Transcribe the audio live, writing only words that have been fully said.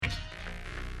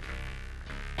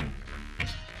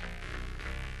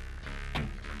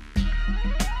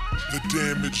The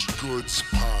Damaged Goods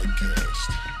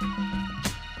Podcast.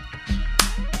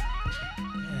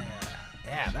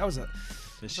 Yeah, that was a.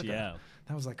 Yeah.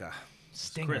 That was like a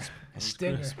stinger. crisp. A It was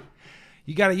stinger. crisp.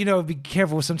 You gotta, be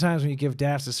careful. Sometimes when you give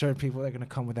daps to certain people, they're gonna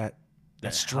come with that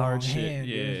strong hard shit. hand.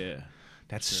 Yeah, dude. yeah.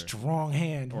 That Sure. strong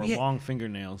hand. Or We had- long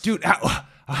fingernails. Dude, I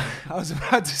was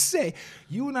about to say,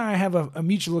 you and I have a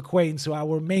mutual acquaintance, so I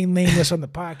will remain nameless on the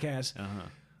podcast.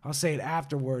 I'll say it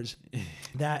afterwards.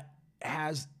 That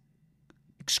has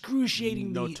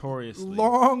excruciating Notoriously.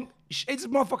 long. It's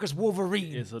motherfucker's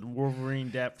Wolverine. It's a Wolverine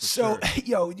dap for So, sure.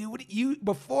 yo, you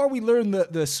before we learned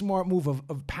the smart move of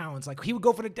pounds, like he would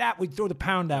go for the dap, we'd throw the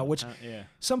pound out, which Yeah.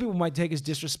 some people might take as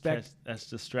disrespect. That's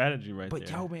the strategy right But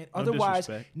there. yo, man, No otherwise,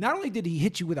 disrespect. not only did he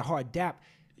hit you with a hard dap,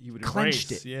 He would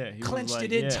clenched embrace. it, Yeah, he was clenched like,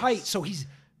 it in yes. tight, so he's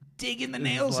digging the This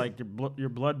is nails. like your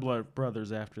blood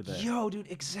brothers after that. Yo,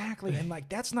 dude, exactly. And like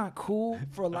that's not cool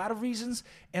for a lot of reasons.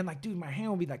 And like, dude, my hand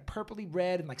would be like purpley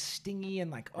red and like stingy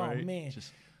and like, Right? oh man.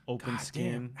 Just open God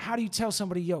skin. damn. How do you tell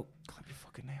somebody, yo, clip your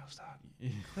fucking nails, dog?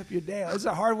 Clip your nails. It's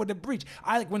a hard one to breach.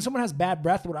 I like when someone has bad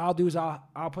breath, what I'll do is I'll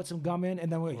put some gum in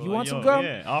and then we're like, you want some gum?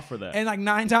 Yeah, offer that. And like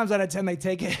 9 times out of 10 they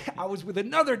take it. I was with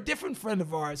another different friend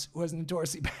of ours who has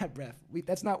notoriously bad breath.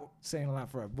 That's not saying a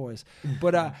lot for our boys.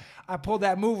 But I pulled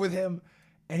that move with him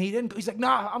and he didn't. He's like,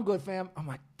 nah, I'm good, fam. I'm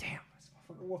like, damn, this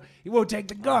motherfucker he won't take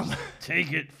the gum.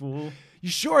 Take it, fool. You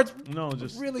sure it's No,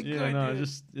 just really yeah, good? no, dude?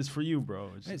 just it's for you,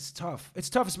 bro. It's tough. It's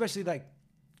tough, especially like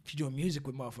if you're doing music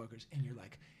with motherfuckers and you're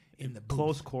like in the booth.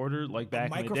 close quarter, like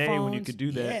back in the day when you Microphones, could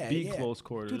do that. yeah, be yeah. close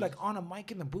quarters. Dude, like on a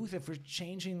mic in the booth, if we're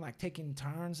changing, like taking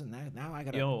turns, and now I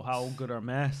gotta. Yo, how good are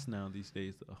masks now these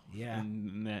days, though? Yeah.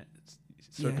 In that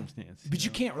Yeah. circumstance. But you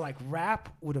know? can't like rap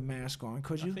with a mask on,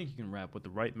 could you? I think you can rap with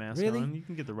the right mask Really? on. You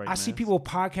can get the right I mask. see people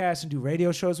podcast and do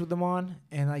radio shows with them on,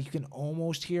 and like you can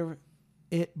almost hear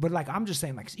it. But like I'm just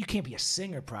saying, like you can't be a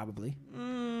singer probably.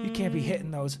 You can't be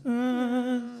hitting those.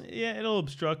 Yeah, it'll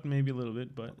obstruct maybe a little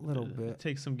bit, but A little bit. It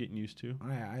takes some getting used to.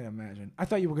 I imagine. I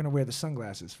thought you were gonna wear the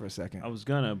sunglasses for a second. I was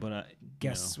gonna, but I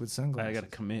Guests with I sunglasses. got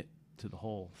to commit to the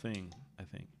whole thing. I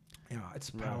think. Yeah,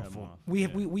 it's Right, I'm powerful. off. We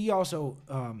Yeah. we also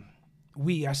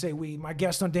my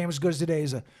guest on Damaged Goods today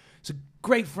is a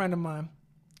great friend of mine,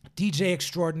 DJ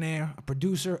extraordinaire, a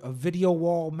producer, a video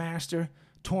wall master,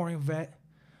 touring vet.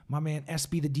 My man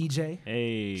SB the DJ.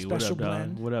 Hey, Special what up,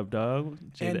 Blend. dog? What up, dog?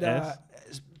 J And to S.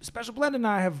 Special Blend and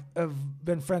I have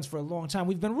been friends for a long time.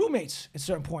 We've been roommates at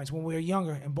certain points when we were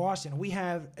younger in Boston. We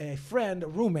have a friend, a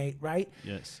roommate, right,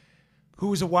 Yes.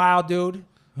 who's a wild dude.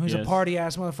 Who's a Yes. party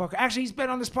ass motherfucker. Actually, he's been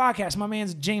on this podcast. My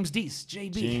man's James Deese.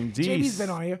 JB. James JB's Deese. been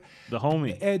on here. The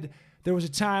homie. And there was a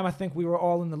time I think we were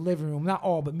all in the living room. Not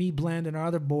all, but me, Blend, and our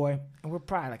other boy. And we're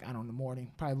probably like, I don't know, in the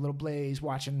morning. Probably a little blaze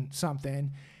watching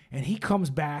something. And he comes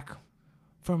back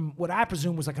from what I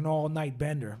presume was like an all-night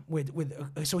bender.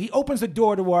 So he opens the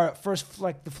door to our first,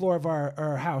 like the floor of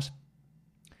our house.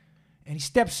 And he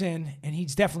steps in, and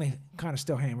he's definitely kind of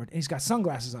still hammered. And he's got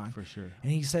sunglasses on. For sure.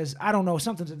 And he says, I don't know,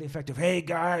 something to the effect of, hey,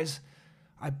 guys,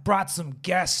 I brought some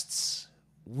guests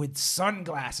with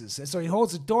sunglasses. And so he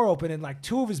holds the door open, and like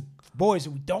 2 of his boys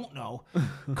who we don't know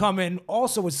come in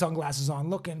also with sunglasses on,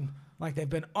 looking like they've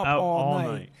been up Out all all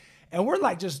night. night. And we're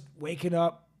like just waking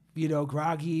up,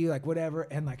 groggy, like whatever.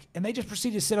 And they just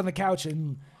proceed to sit on the couch,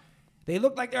 and they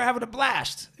look like they're having a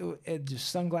blast. It just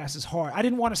sunglasses hard. I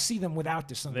didn't want to see them without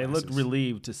their They sunglasses. looked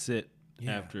relieved to sit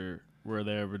Yeah. after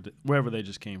wherever they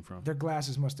just came from. Their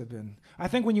glasses must have been. I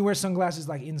think when you wear sunglasses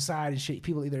like inside and shit,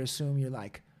 people either assume you're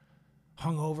like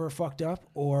hungover, fucked up,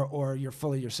 or you're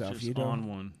full of yourself. Just You know, on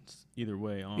one. Either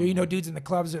way, on you know, one. dudes in the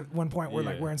clubs at one point were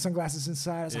like Yeah. wearing sunglasses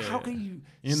inside. I was like, how Yeah. can you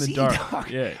in the see, dark? dog?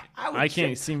 Yeah, would I can't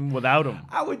trip- see him without him.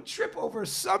 I would trip over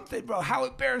something, bro. How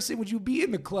embarrassing would you be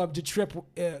in the club to trip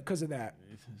because of that?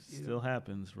 It still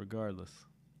happens regardless.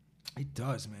 It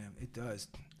does, man. It does.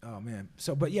 Oh man.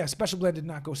 So, but yeah, Special Blend did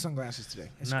not go sunglasses today.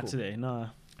 It's Not cool. today. Nah,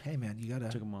 Hey man, you gotta.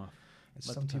 took them off. Let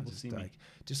Some the people times see me. like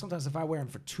just sometimes if I wear them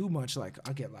for too much, like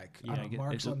I get like I I don't know, get-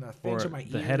 marks it's on a- the things or or my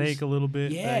ears. the headache a little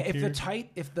bit. Yeah, back if here. they're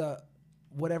tight, if the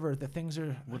whatever the things are,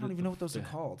 I don't are even know what those are the-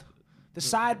 called. The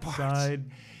side parts. Side.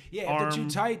 Yeah, if they're too arm.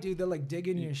 tight, dude, they're like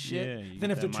digging your shit. yeah, you Then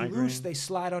get if they're that too loose, migraine. they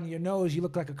slide on your nose. You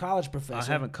look like a college professor.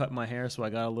 I haven't cut my hair, so I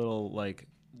got a little like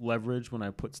leverage when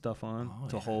I put stuff on Oh,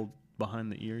 to yeah. hold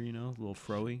behind the ear. You know, a little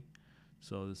froey.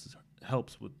 So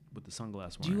helps with the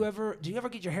sunglass Do wearing. you ever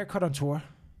get your hair cut on tour?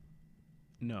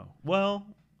 No. Well,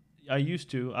 I used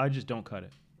to. I just don't cut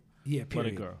it. Yeah, Let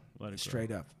period. it grow. Let it Straight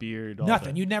grow. up. Beard. All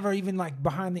Nothing. That. You never even like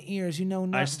behind the ears. You know.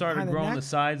 I started behind growing the neck?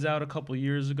 sides out a couple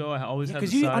years ago. I always had the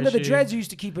because you sides under the shaved. dreads you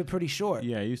used to keep it pretty short.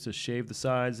 Yeah, I used to shave the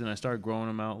sides, and I started growing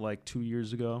them out like 2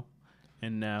 years ago,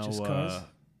 and now Just 'cause?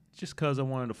 just because I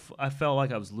wanted to. I felt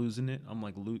like I was losing it. I'm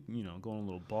like, going a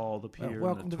little bald up here.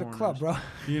 Welcome to the club, bro.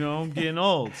 I'm getting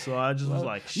old, so I just was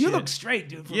like, shit. You look straight,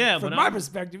 dude. From my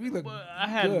perspective, you look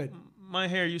good. My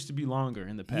hair used to be longer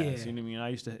in the past. Yeah. You know what I mean? I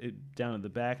used to it down at the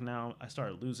back. Now I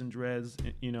started losing dreads.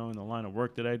 In the line of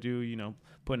work that I do.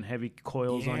 Putting heavy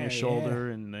coils on your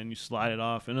shoulder, and then you slide it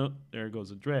off, and there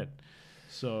goes a dread.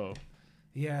 So.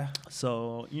 Yeah.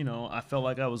 So I felt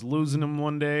like I was losing them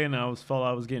one day, and felt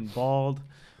I was getting bald.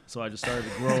 So I just started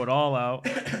to grow it all out,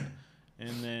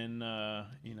 and then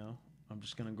I'm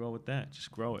just gonna grow with that.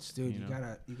 Just grow it, dude. You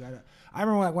gotta. I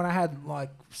remember when I had a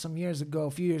few years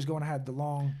ago, when I had the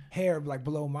long hair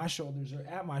below my shoulders or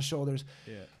at my shoulders.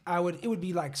 Yeah. It would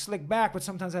be slicked back, but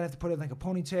sometimes I'd have to put it in a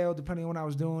ponytail, depending on what I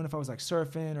was doing. If I was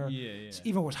surfing or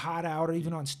even it was hot out or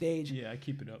even on stage. Yeah, I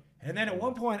keep it up. And then at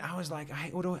one point I was like,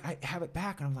 I have it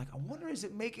back, and I'm like, I wonder, is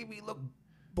it making me look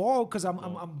bald because I'm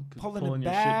pulling it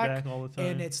back, your shit back all the time.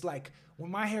 And it's when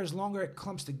my hair is longer, it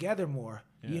clumps together more.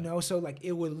 So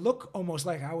it would look almost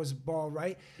like I was bald,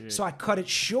 right? Yeah. So I cut it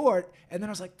short, and then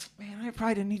I was like, man, I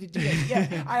probably didn't need to do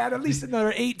that. Yeah, I had at least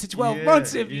another 8 to 12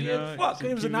 months. It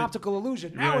was an optical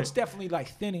illusion. Now it's definitely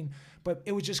thinning, but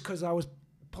it was just because I was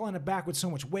pulling it back with so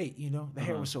much weight. The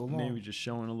hair was so long. Maybe just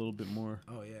showing a little bit more.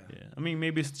 Oh yeah. Yeah. I mean,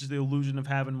 maybe it's just the illusion of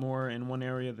having more in one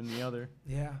area than the other.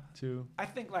 Yeah. Too. I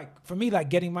think for me,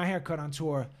 getting my hair cut on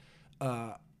tour,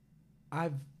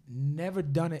 I've never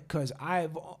done it because I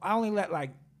only let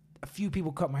a few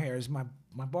people cut my hair. It's my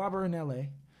barber in L.A.,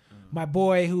 my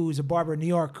boy who's a barber in New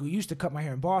York who used to cut my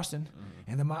hair in Boston,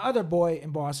 and then my other boy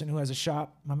in Boston who has a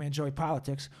shop, my man Joey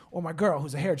Politics, or my girl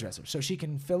who's a hairdresser, so she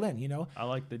can fill in. I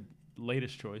like the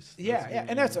latest choice. Yeah,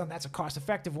 and that's a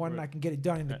cost-effective one, and I can get it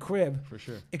done in the crib. For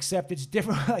sure. Except it's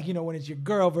different, when it's your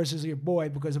girl versus your boy,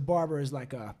 because a barber is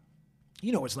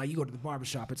it's like you go to the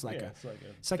barbershop, it's like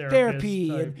therapy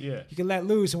type, and you can let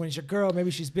loose, and when it's your girl,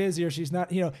 maybe she's busy or she's not,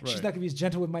 she's not gonna be as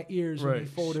gentle with my ears when they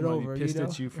fold it over. Pissed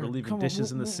at you for leaving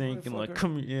dishes in the sink and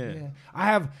come. I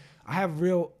have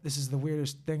this is the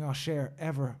weirdest thing I'll share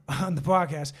ever on the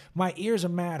podcast. My ears are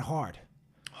mad hard.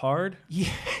 Hard? Yeah.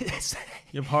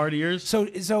 You have hard ears? So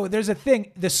there's a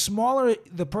thing. The smaller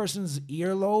the person's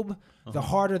earlobe, the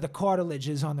harder the cartilage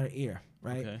is on their ear.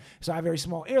 Right. Okay. So I have very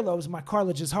small earlobes. My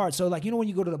cartilage is hard. So when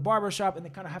you go to the barber shop and they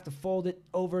kind of have to fold it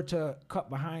over to cut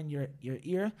behind your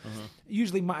ear.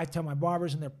 Usually I tell my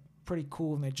barbers, and they're pretty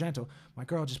cool and they're gentle. My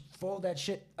girl just fold that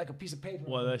shit like a piece of paper.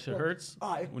 Well, that shit hurts.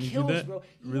 Oh, it when kills, you do that? Bro.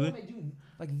 Really? They do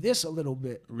this a little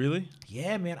bit. Really?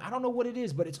 Yeah, man. I don't know what it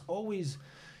is, but it's always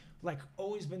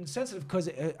been sensitive because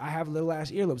I have little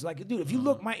ass earlobes. Dude, if you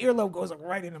look, my earlobe goes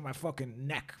right into my fucking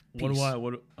neck piece. I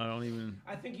don't even.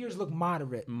 I think yours look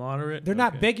moderate. Moderate? They're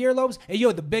not big earlobes. Hey,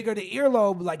 the bigger the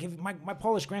earlobe, if my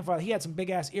Polish grandfather, he had some big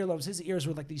ass earlobes. His ears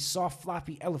were like these soft,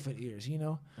 floppy elephant ears,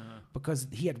 because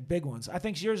he had big ones. I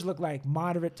think yours look like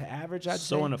moderate to average, I'd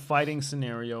say. So in a fighting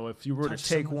scenario, if you were to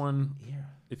take one,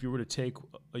 if you were to take,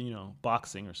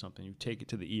 boxing or something, you take it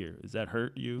to the ear. Does that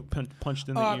hurt you? Punched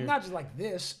in the ear? Not just like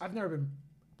this. I've never been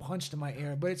punched in my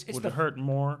ear, but it's Would it hurt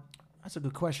more? That's a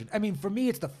good question. I mean, for me,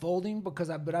 it's the folding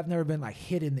but I've never been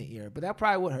hit in the ear. But that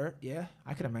probably would hurt. Yeah,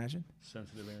 I could imagine.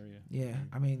 Sensitive area. Yeah,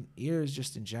 I mean, ears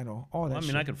just in general. All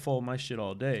that. I could fold my shit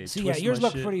all day. See, yours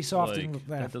look pretty soft and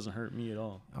that doesn't hurt me at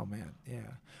all. Oh man, yeah.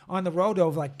 On the road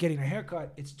though, getting a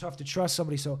haircut, it's tough to trust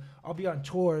somebody. So I'll be on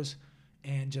tours,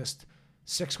 and just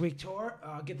 6-week tour.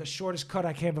 I'll get the shortest cut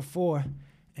I can before.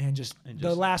 And just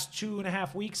the last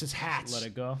 2.5 weeks, it's hats. Let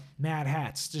it go. Mad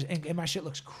hats. And my shit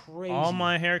looks crazy. All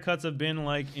my haircuts have been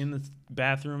in the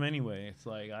bathroom anyway. It's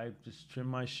I just trim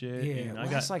my shit. Yeah,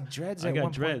 and that's dreads. I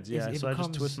got dreads, yeah. So I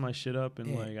just twist my shit up and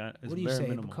it's what do you very say?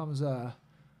 minimal. It becomes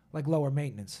lower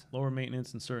maintenance. Lower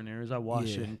maintenance in certain areas. I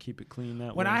wash it and keep it clean that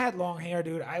way. When I had long hair,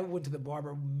 dude, I went to the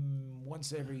barber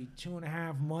once every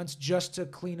 2.5 months just to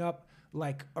clean up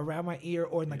around my ear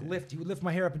or lift. He would lift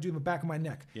my hair up and do the back of my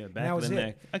neck. Yeah, back of the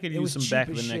neck. I could use some back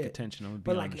of the neck attention.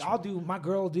 But my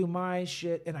girl will do my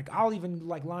shit, and I'll even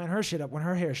line her shit up when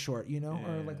her hair's short,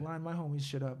 or line my homie's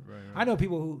shit up. Right. I know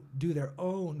people who do their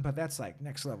own, but that's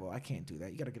next level. I can't do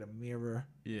that. You got to get a mirror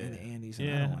in the Andes.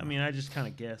 Yeah, I just kind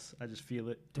of guess. I just feel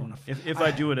it. If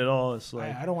I do it at all, it's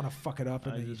I don't want to fuck it up,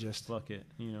 and then you just fuck it.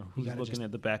 Who's looking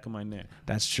at the back of my neck?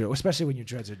 That's true, especially when your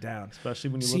dreads are down. Especially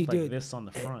when you look like this on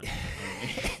the front.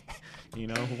 You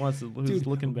know, who's Dude,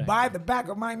 looking back? by the back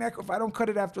of my neck, if I don't cut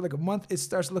it after like a month, it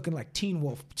starts looking like Teen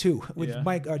Wolf 2 with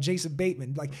Yeah. Jason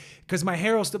Bateman. Like, because my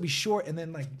hair will still be short, and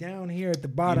then like down here at the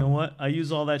You bottom. know what? I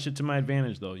use all that shit to my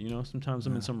advantage, though. You know, sometimes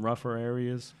I'm in some rougher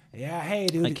areas. Yeah, hey,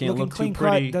 dude, I can't looking look clean too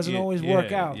pretty. cut doesn't Yeah, always yeah,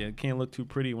 work out. Yeah, it can't look too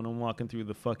pretty when I'm walking through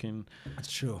the fucking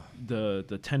That's true.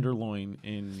 the Tenderloin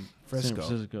in Frisco. San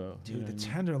Francisco. Dude, You know the what I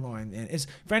mean? Tenderloin, and it's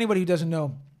for anybody who doesn't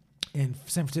know, in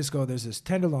San Francisco, there's this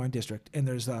Tenderloin district, and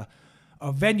there's a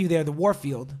venue there, the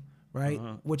Warfield, right?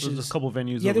 Which There's is a couple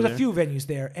venues. yeah, over there's there. a few venues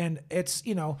there, and it's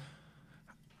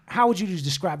how would you just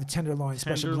describe the Tenderloin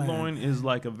special blend? Tenderloin is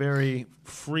like a very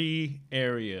free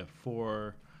area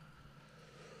for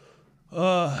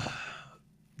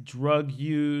drug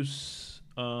use,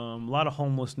 a lot of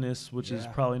homelessness, which is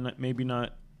Yeah. probably maybe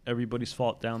not everybody's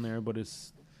fault down there, but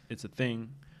it's a thing.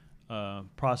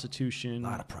 Prostitution, A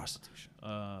lot of prostitution.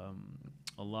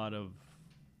 a lot of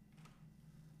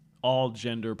all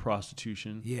gender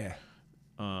prostitution. Yeah.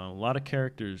 A lot of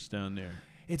characters down there.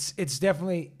 It's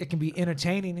definitely, it can be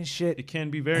entertaining and shit. It can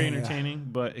be very Yeah. entertaining,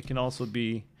 but it can also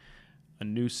be a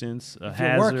nuisance, a If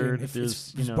you're working, hazard. if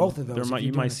There's it's both of those, if you you're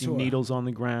doing might a see tour. needles on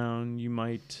the ground. You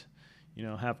might,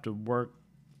 have to work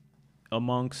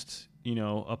amongst,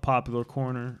 a popular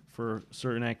corner for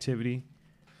certain activity.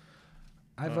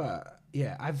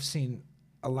 I've seen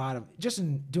a lot of, just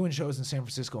in doing shows in San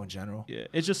Francisco in general. Yeah,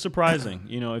 it's just surprising,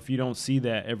 if you don't see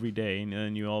that every day, and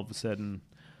then you all of a sudden,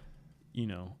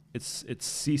 it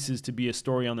ceases to be a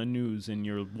story on the news, and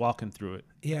you're walking through it.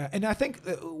 Yeah, and I think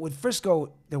with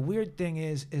Frisco, the weird thing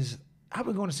is I've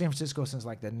been going to San Francisco since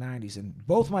like the 90s, and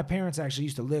both my parents actually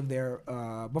used to live there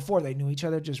before they knew each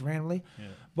other, just randomly. Yeah.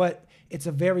 But it's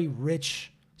a very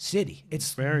rich city.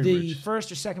 It's Very the rich.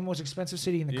 first or second most expensive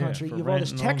city in the Yeah, country. for You have all rent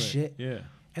this and tech that. shit, Yeah,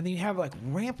 and then you have like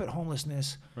rampant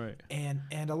homelessness, right. and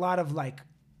a lot of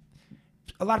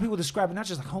people describe it not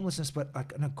just like homelessness, but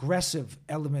like an aggressive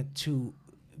element to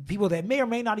people that may or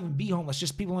may not even be homeless,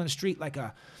 just people in the street,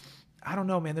 I don't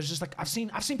know, man. There's just like I've seen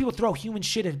people throw human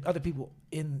shit at other people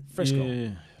in Frisco. Yeah.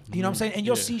 You know what I'm saying? And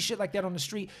you'll Yeah. see shit like that on the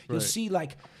street. You'll Right. see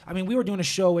we were doing a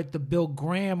show at the Bill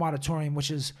Graham Auditorium,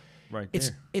 which is Right it's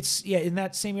there. it's in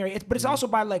that same area. But it's also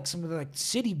by like some of the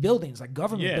city buildings, like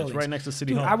government Yeah, buildings. it's right next to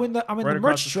City Dude, Hall. I'm in Right the across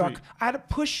merch the truck. street. I had to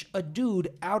push a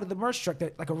dude out of the merch truck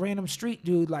that like a random street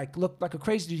dude looked like a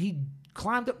crazy dude. He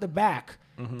climbed up the back.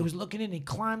 Mm-hmm. It was looking in. And he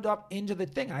climbed up into the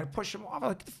thing. I had to push him off. I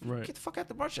was like, Right. get the fuck out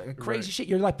the merch truck. Like, crazy Right. shit.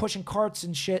 You're like pushing carts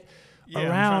and shit Yeah, I'm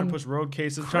trying around. to push road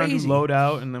cases, trying to Crazy. do load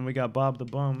out, and then we got Bob the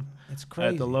Bum It's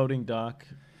crazy. at the loading dock.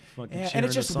 Fucking Yeah, and cheering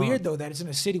it's just us on. weird though that it's in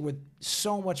a city with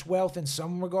so much wealth in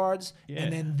some regards, Yeah.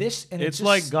 and then this, and It's just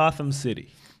like Gotham City,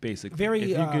 basically. Very, if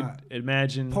you could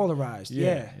imagine polarized.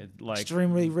 Yeah, like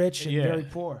extremely rich and yeah. very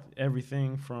poor.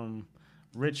 everything from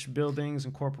rich buildings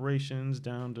and corporations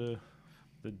down to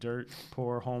the dirt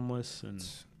poor, homeless, and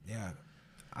Yeah,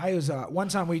 I was one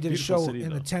time we did a Beautiful show city, in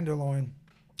the though. Tenderloin,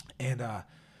 and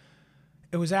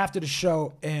it was after the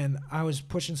show, and I was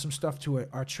pushing some stuff to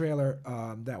our trailer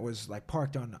that was like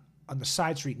parked on the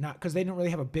side street, not because they didn't really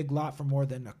have a big lot for more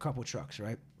than a couple trucks,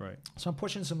 right? right, So I'm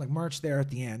pushing some like merch there at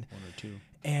the end. one or two.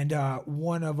 And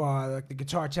one of like the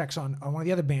guitar techs on one of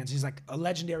the other bands, he's like a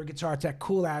legendary guitar tech,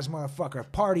 cool ass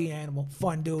motherfucker, party animal,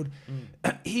 fun dude.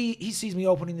 He sees me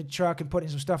opening the truck and putting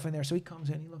some stuff in there, so he comes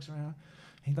in, he looks around,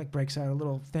 he like breaks out a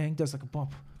little thing, does like a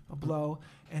bump, a blow,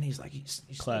 and he's like, he's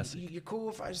Classic. You're cool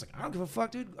if I just like I don't give a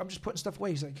fuck, dude. I'm just putting stuff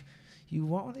away. He's like, you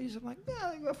want one of these? I'm like,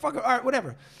 yeah, fuck it, all right,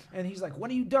 whatever. And he's like, when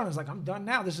are you done? I was like, I'm done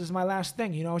now. This is my last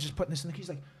thing, I was just putting this in. He's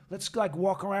like, let's like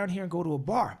walk around here and go to a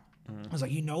bar. I was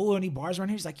like, you know any bars around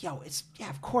here? He's like, yo,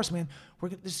 of course, man. We're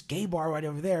this gay bar right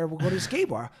over there. We'll go to this gay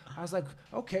bar. I was like,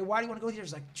 okay, why do you want to go here?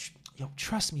 He's like, yo,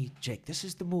 trust me, Jake. This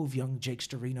is the move, young Jake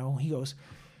Storino. He goes,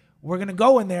 we're gonna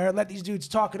go in there, let these dudes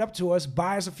talk it up to us,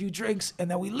 buy us a few drinks, and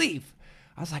then we leave.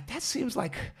 I was like, that seems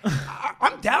like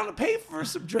I'm down to pay for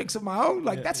some drinks of my own.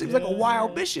 Like that seems like a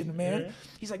wild mission, man. Yeah.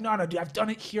 He's like, no, dude, I've done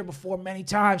it here before many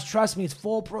times. Trust me, it's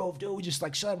foolproof, dude. We just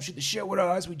like shut up, shoot the shit with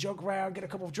us. We joke around, get a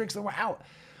couple of drinks, then we're out.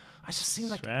 I just seemed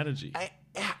like Strategy.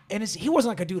 and he wasn't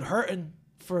like a dude hurting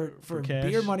for cash.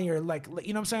 beer money or like,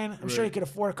 you know what I'm saying? I'm sure he Right. could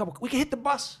afford a couple. We could hit the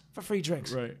bus for free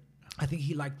drinks. Right. I think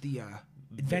he liked the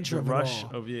adventure the of rush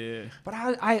it all. of yeah. But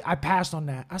I passed on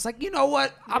that. I was like, you know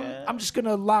what? I'm just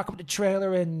gonna lock up the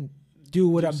trailer and do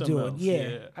what I'm something doing. else, Yeah.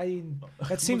 yeah. I mean,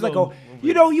 that seems We'll like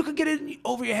go you can get it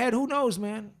over your head. Who knows,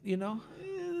 man?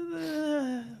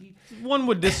 One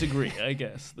would disagree, I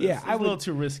guess. Yeah, It's I a little would-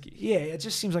 too risky. Yeah, it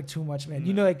just seems like too much, man.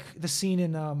 You know, like the scene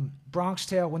in Bronx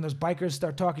Tale when those bikers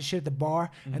start talking shit at the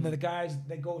bar, and then the guys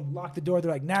they go and lock the door.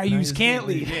 They're like, "Now you can't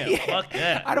leave." Yeah, fuck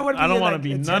that. I don't want to. I don't want wanna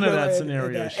be none of that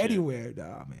scenario shit. anywhere. Nah,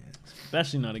 man.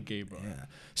 Especially not a gay bar. Yeah.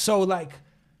 So like,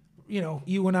 you know,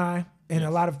 you and I and a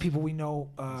lot of people we know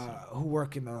who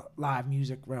work in the live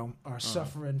music realm are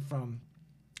suffering from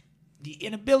the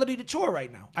inability to tour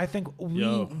right now. I think we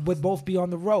would both be on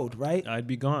the road, right? I'd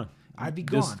be gone. I'd be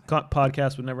This gone.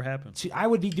 podcast would never happen. See, I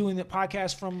would be doing the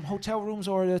podcast from hotel rooms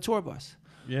or the tour bus.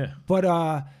 Yeah.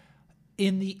 But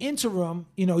in the interim,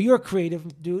 you know, you're a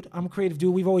creative dude. I'm a creative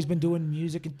dude. We've always been doing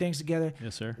music and things together.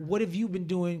 Yes, sir. What have you been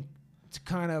doing to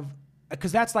kind of,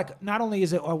 because that's like, not only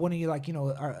is it one of your, like, you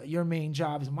know, your main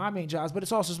jobs and my main jobs, but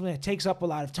it's also something that takes up a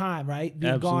lot of time, right?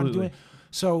 Being gone Absolutely. doing.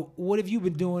 So what have you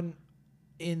been doing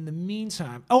in the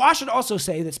meantime? Oh, I should also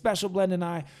say that Special Blend and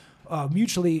I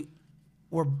mutually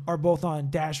are both on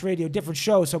Dash Radio, different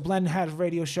shows. So Blend had a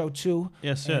radio show too.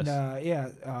 Yes, and,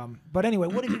 yes. But anyway,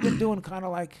 what have you been doing kind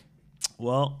of like?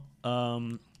 Well,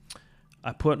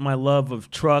 I put my love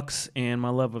of trucks and my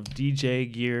love of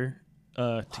DJ gear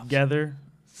together.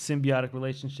 Symbiotic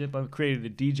relationship. I've created a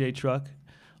DJ truck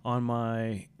on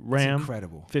my Ram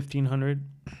incredible. 1500.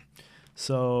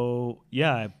 So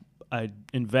yeah, I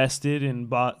invested and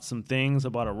bought some things. I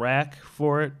bought a rack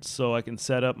for it so I can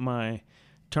set up my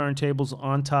turntables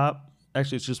on top.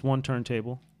 Actually, it's just one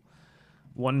turntable,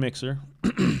 one mixer.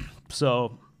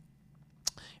 So,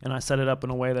 and I set it up in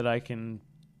a way that I can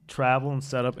travel and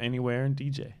set up anywhere and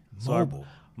DJ. So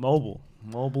mobile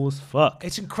as fuck.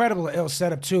 It's incredible, ill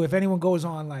setup too. If anyone goes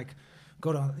on, like,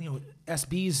 go to, you know,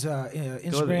 SB's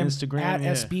Instagram at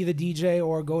yeah. SB the DJ,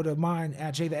 or go to mine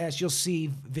at J the S, you'll see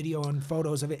video and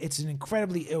photos of it. It's an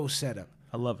incredibly ill setup.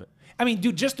 I love it. I mean,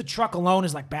 dude, just the truck alone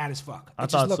is like bad as fuck. I It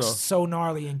just thought looks so. so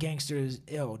gnarly and gangster is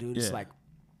ill, dude. It's Yeah. like,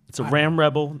 It's a Ram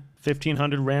Rebel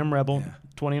 1500 Ram Rebel Yeah.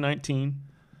 2019.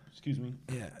 Excuse me.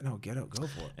 yeah, no, go for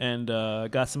it. And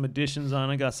got some additions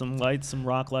on it. Got some lights, some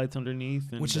rock lights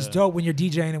underneath. And, Which is dope when you're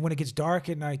DJing and when it gets dark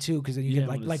at night too, because then you Yeah, get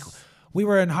like when it's- we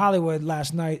were in Hollywood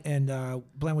last night and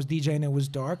Blend was DJing and it was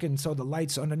dark, and so the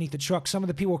lights underneath the truck. Some of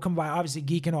the people were coming by obviously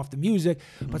geeking off the music,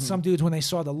 but some dudes when they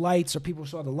saw the lights or people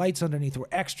saw the lights underneath were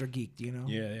extra geeked, you know.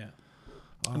 Yeah.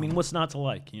 I mean, what's not to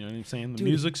like? You know what I'm saying? The Dude.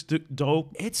 music's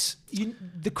dope. It's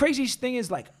the craziest thing is,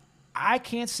 like, I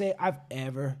can't say I've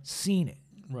ever seen it.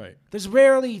 Right. There's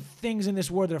rarely things in this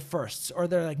world that are firsts or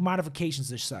they're like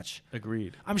modifications or such.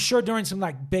 Agreed. I'm sure during some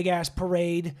like big ass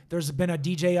parade, there's been a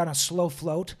DJ on a slow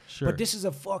float. Sure. But this is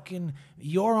a fucking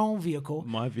your own vehicle.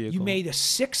 My vehicle. You made a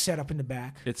sick setup in the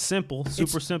back. It's simple,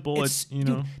 super simple. It's you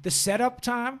know, dude, the setup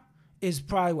time is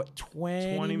probably what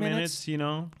 20 minutes. You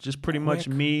know, just pretty much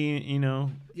Quick. me. You know,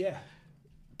 Yeah.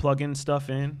 plugging stuff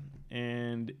in,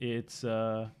 and it's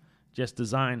just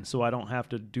designed so I don't have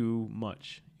to do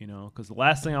much. You know, because the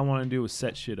last thing I want to do is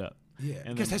set shit up. Yeah.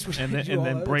 And Because then, that's what and you then, do and all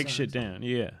then the break time. shit down.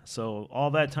 Yeah. So all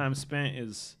that time spent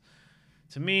is,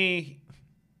 to me,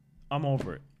 I'm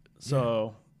over it.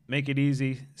 So make it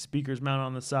easy. Speakers mount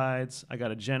on the sides. I got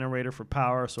a generator for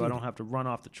power, so I don't have to run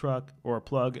off the truck or a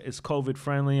plug. It's COVID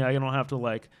friendly. I don't have to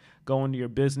like go into your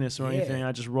business or Yeah. anything.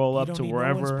 I just roll You up don't to need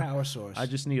wherever. No one's power source. I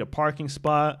just need a parking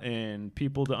spot and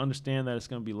people to understand that it's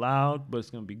going to be loud, but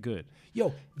it's going to be good.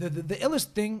 Yo, the illest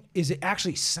thing is it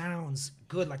actually sounds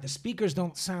good. Like the speakers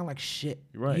don't sound like shit.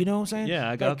 Right. You know what I'm saying? Yeah,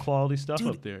 I got Like, quality stuff dude,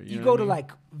 up there. You know go what to I mean?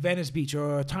 like Venice Beach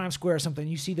or Times Square or something.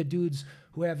 You see the dudes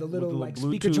who have the little the like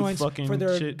speaker Bluetooth joints fucking for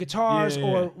their shit. guitars Yeah.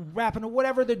 or rapping or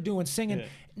whatever they're doing, singing. Yeah.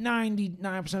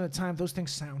 99% of the time, those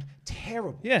things sound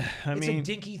terrible. Yeah, I it's mean, a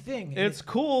dinky thing. And it's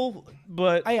cool,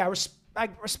 but I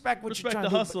respect what you're respect trying the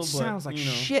to hustle, do, but but it sounds like you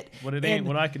know, shit. But it ain't And-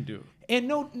 what I can do. And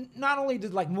not only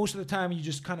did like most of the time you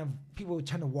just kind of people would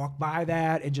tend to walk by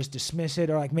that and just dismiss it,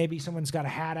 or like maybe someone's got a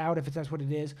hat out if that's what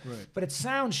it is. Right. But it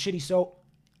sounds shitty, so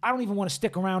I don't even want to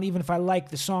stick around, even if I like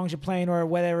the songs you're playing or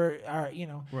whatever, or you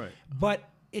know. Right. But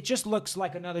it just looks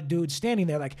like another dude standing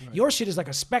there. Like your shit is like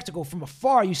a spectacle from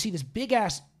afar. You see this big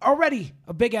ass, already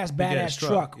a big ass badass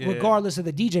truck, Yeah, regardless of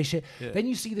the DJ shit. Yeah. Then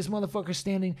you see this motherfucker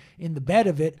standing in the bed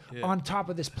of it on top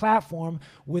of this platform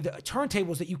with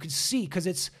turntables that you can see, because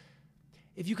it's.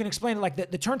 If you can explain it, like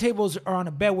the turntables are on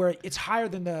a bed where it's higher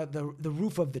than the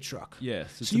roof of the truck. Yes,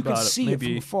 it's So you can about see it from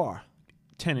maybe afar.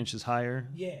 10 inches higher.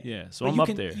 Yeah. Yeah. So But I'm you up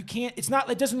can, there. You can't. It's not.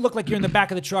 It doesn't look like you're in the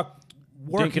back of the truck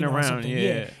working Dinking on around, something.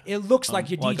 yeah. It looks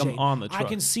like you're like DJing. I'm on the I truck.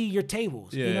 can see your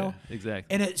tables. Yeah, You know.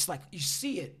 exactly. And it's like you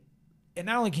see it, and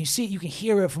not only can you see it, you can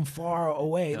hear it from far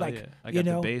away. Hell like yeah. I you got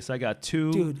know, the bass. I got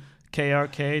two Dude.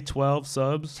 KRK 12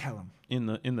 subs tell him.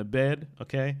 in the bed.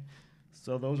 Okay.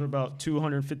 So those are about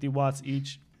 250 watts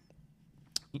each.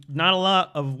 Not a lot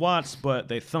of watts, but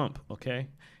they thump. Okay.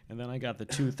 And then I got the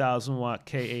 2,000 watt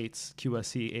K8s,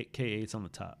 QSC K8s on the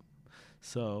top.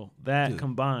 So that Dude.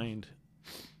 combined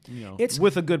It's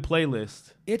with a good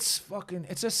playlist.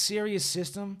 It's a serious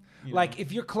system. You Like know.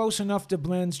 if you're close enough to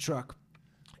Blend's truck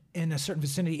in a certain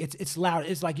vicinity, it's loud.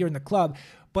 It's like you're in the club.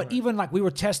 But even like we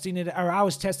were testing it, or I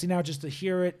was testing out just to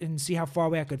hear it and see how far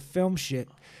away I could film shit.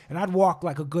 And I'd walk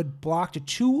like a good block to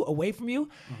 2 away from you,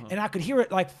 and I could hear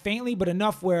it like faintly, but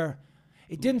enough where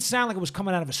it didn't sound like it was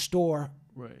coming out of a store.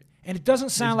 Right. And it doesn't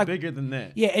sound like bigger than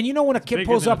that. Yeah, and you know when a kid bigger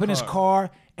pulls than up a in his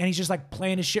car and he's just like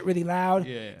playing his shit really loud.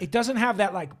 Yeah. It doesn't have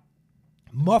that like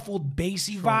muffled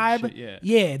bassy vibe. Shit,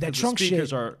 yeah. That 'Cause trunk the speakers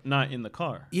shit. are not in the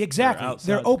car. Exactly. outside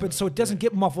They're the open, car. so it doesn't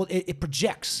get muffled. It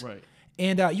projects. Right.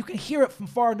 And you can hear it from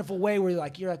far enough away where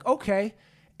you're like, okay.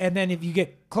 And then if you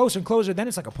get closer and closer, then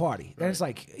it's like a party. Then it's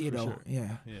like, sure.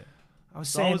 yeah. Yeah. I was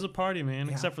It's saying, always a party, man,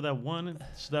 Yeah. except for that one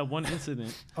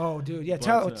incident. oh, dude, yeah.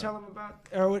 But, Tell him about,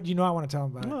 or what you know, I want to tell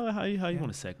him about it. Well, how you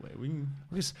want to segue? We can,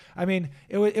 Just, I mean,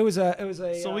 it was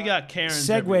a. so we got Karens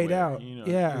segued everywhere, out. You know,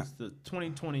 Yeah. it's the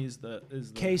 2020 is the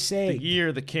K-Sage. the year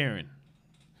of the Karen.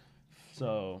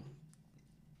 So,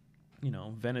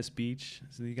 Venice Beach.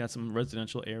 So you got some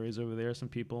residential areas over there. Some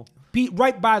people.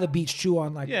 right by the beach, too,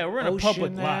 on like Yeah, we're in a Ocean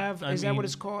public lot. Ave. I Is that what mean,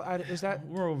 it's called? Is that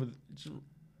We're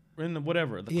we're in the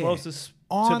whatever the Yeah. closest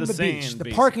on to the sand, beach? The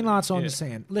basically. parking lot's on Yeah. the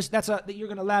sand. Listen, you're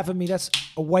gonna laugh at me. That's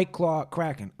a White Claw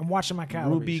cracking. I'm watching my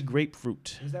calories. Ruby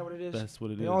grapefruit. Is that what it is? That's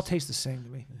what it They is. all taste the same to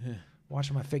me.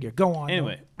 Watching my figure. Go on.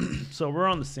 Anyway, so we're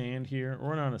on the sand here.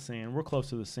 We're not on the sand. We're close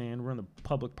to the sand. We're in the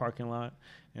public parking lot,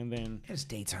 and then It's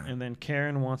daytime. and then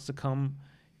Karen wants to come,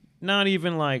 not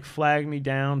even like flag me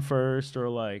down first, or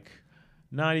like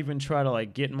not even try to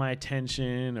like get my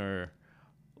attention, or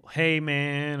hey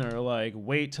man, or like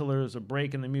wait till there's a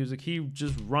break in the music. He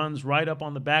just runs right up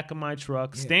on the back of my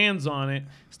truck, stands on it,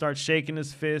 starts shaking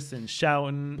his fist and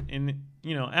shouting, and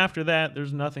after that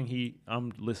there's nothing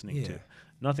I'm listening to.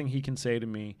 Nothing he can say to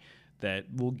me that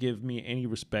will give me any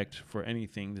respect for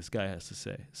anything this guy has to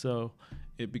say. So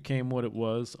it became what it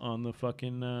was on the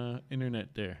fucking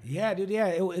internet there. Yeah, dude. Yeah,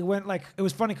 it went like it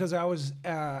was funny because I was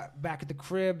back at the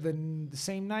crib the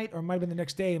same night, or it might have been the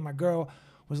next day, and my girl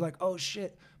was like, "Oh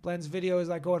shit, Blend's video is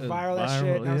like going viral, that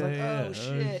shit." And I was like, "Oh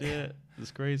shit." It's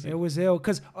crazy. It was ill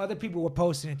because other people were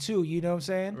posting it too. You know what I'm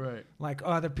saying? Right. Like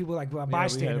other people, like Yeah,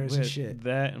 bystanders we and had shit.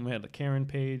 That, and we had the Karen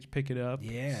page pick it up.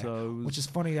 Yeah. So it was, Which is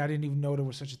funny. I didn't even know there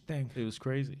was such a thing. it was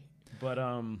crazy. But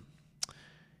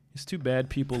it's too bad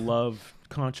people love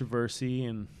controversy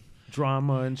and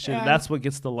drama and shit. Yeah. That's what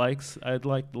gets the likes. I'd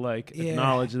like to Yeah.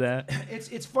 acknowledge that.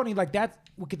 It's funny. Like that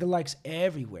would get the likes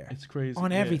everywhere. It's crazy.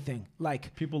 On yeah. everything.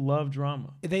 Like People love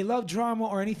drama. they love drama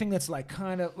or anything that's like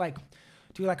kind of like.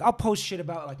 Dude, like I'll post shit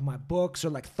about like my books or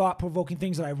like thought-provoking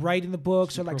things that I write in the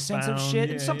books or like sensitive Profound, shit,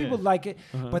 and yeah, some yeah. people like it.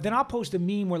 Uh-huh. But then I'll post a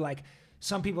meme where like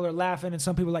some people are laughing and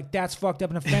some people are like that's fucked up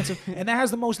and offensive, and that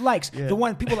has the most likes. Yeah. The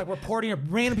one people like reporting or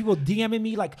random people DMing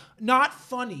me like not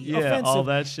funny, Yeah, offensive, all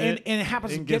that shit. and it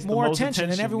happens It to gets get the more most attention,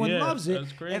 and attention. everyone Yeah, loves it.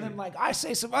 that's crazy. And then like I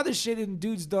say some other shit and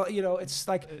dudes don't, it's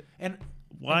like and.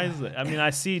 Why is it? I mean, I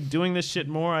see doing this shit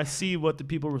more. I see what the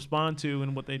people respond to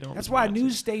and what they don't. That's why respond to.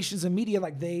 news stations and media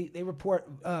like they report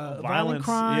violent Violence,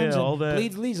 crimes yeah, all and that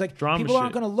bleed leads. Like drama people aren't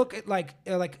shit. going to look at like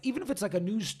even if it's like a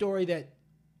news story that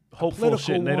hopeful political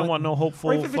shit. And they don't one, want no hopeful.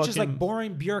 or even if it's just like fucking-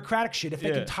 boring bureaucratic shit. If they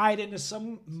Yeah. can tie it into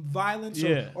some violence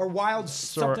Yeah. or wild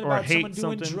something or about hate someone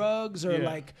doing something. drugs or Yeah.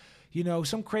 like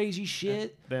some crazy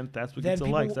shit. Then that's what Then gets the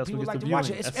people, likes. That's people what like gets to the watch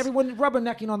viewing. it. It's That's everyone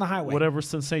rubbernecking on the highway. whatever's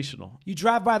sensational. You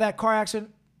drive by that car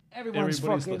accident, everyone's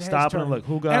Everybody's fucking heads stopping and turning. look,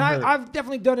 who got and hurt? I've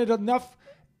definitely done it enough,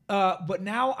 but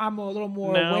now I'm a little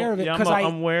more Now, aware of it yeah, because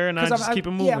I'm aware and I 'cause just keep it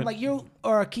Yeah, moving. I'm like you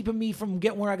are keeping me from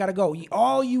getting where I gotta go.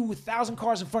 All you 1,000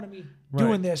 cars in front of me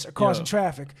doing Right. this are causing Yeah.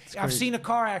 traffic. I've crazy. seen a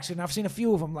car accident. I've seen a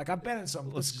few of them. Like I've been in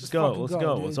some. Let's Let's go. fucking Let's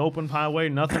go. dude. It's open highway.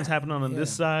 Nothing's happening on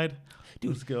this side.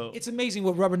 Dude, Let's go. It's amazing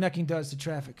what rubbernecking does to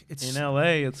traffic. It's In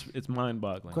LA, it's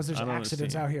mind-boggling. because there's I don't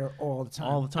accidents understand. out here all the time.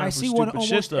 All the time I for see one stupid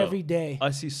shit, almost though. every day. I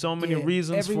see so many Yeah,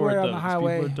 reasons for everywhere it on though. the 'cause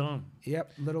highway. People are dumb.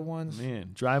 Yep, little ones. Man,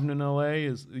 driving in LA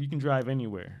is you can drive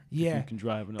anywhere. if Yeah. you can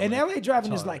drive in LA. And LA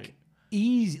driving is Tolerate. like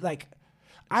easy. Like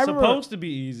I It's remember. supposed to be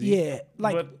easy. Yeah,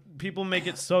 like- but people make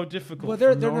it so difficult. Well,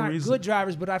 they're for no not reason. good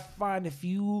drivers, but I find if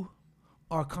you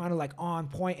are kind of like on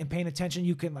point and paying attention,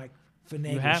 you can like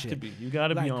finagle You have shit. to be. You got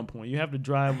to Like- be on point. You have to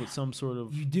drive with some sort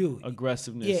of You do.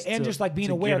 aggressiveness. Yeah, and to- just like being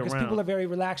to aware get because people around. are very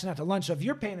relaxed and after lunch. So if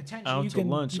you're paying attention, out you to can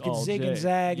lunch you can all zig day. and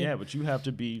zag. Yeah, and, but you have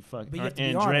to be fucking but you have to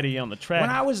be on Andretti it. on the track. When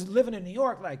I was living in New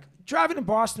York, like driving in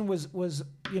Boston was it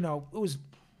was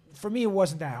for me it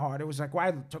wasn't that hard. It was like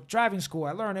I took driving school.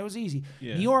 I learned it was easy.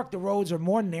 Yeah. New York, the roads are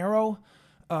more narrow,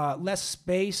 less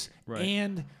space, Right.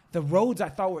 and The roads I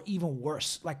thought were even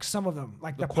worse. Like some of them,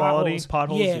 like the quality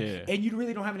potholes, yeah. And you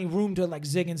really don't have any room to like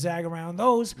zig and zag around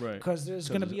those, Right. because there's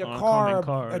 'Cause going to be a it's car,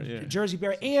 oncoming a yeah. Jersey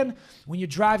barrier. And when you're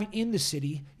driving in the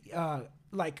city,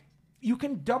 like you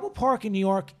can double park in New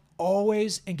York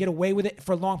always and get away with it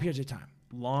for long periods of time.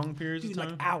 Long periods Dude, of time.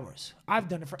 like hours. I've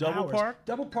done it for Double hours. park?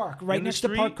 Double park, right In the next to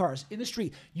street? parked cars in the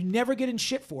street. You never get in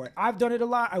shit for it. I've done it a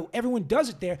lot. Everyone does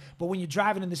it there, but when you're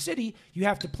driving in the city, you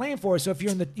have to plan for it. So if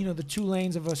you're in the the 2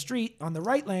 lanes of a street on the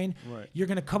right lane, Right. you're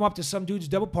gonna come up to some dude's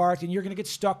double parked, and you're gonna get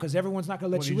stuck because everyone's not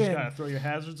gonna let What, you you in. just gotta throw your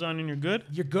hazards on and you're good.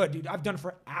 You're good, dude. I've done it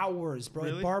for hours, bro.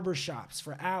 Really? At barber shops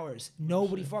for hours.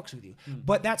 Nobody fucks with you.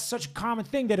 But that's such a common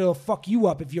thing that it'll fuck you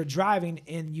up if you're driving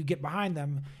and you get behind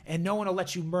them, and no one will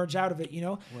let you merge out of it,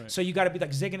 Right. So you got to be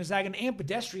like zigging and zagging, and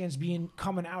pedestrians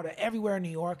coming out of everywhere in New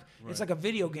York. It's like a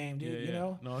video game, dude,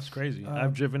 Yeah. No, it's crazy.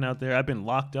 I've driven out there. I've been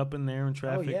locked up in there in Oh,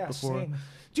 traffic yeah, before. same.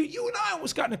 Dude, you and I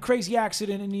almost got in a crazy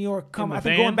accident in New York. In the I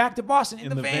think van? going back to Boston in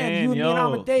the van. You and me and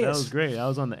Amadeus. That was great. I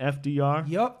was on the FDR.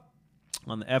 Yep.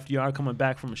 On the FDR coming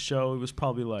back from a show. It was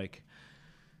probably like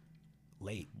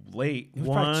Late. It It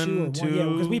was probably 2 or 1. Yeah,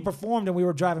 because we performed and we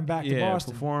were driving back to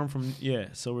Boston.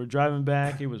 So we're driving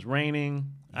back. It was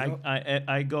raining. Yep.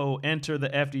 I go enter the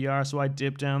FDR, so I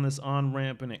dip down this on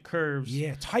ramp and it curves.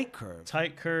 Yeah, tight curve.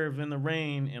 Tight curve in the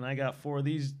rain, and I got 4 of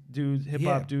these dudes, hip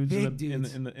Yeah, hop dudes, big in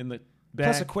dudes. the back,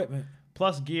 Plus equipment.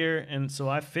 plus gear, and so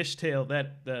I fishtailed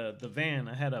the van.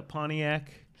 I had a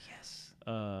Pontiac. Yes.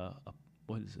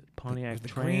 What is it? Pontiac the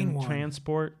green one.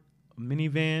 Transport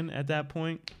minivan at that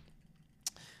point.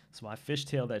 So I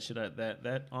fishtailed that shit.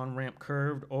 That on ramp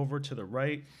curved over to the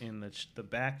right, and the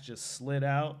back just slid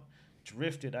out,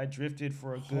 drifted. I drifted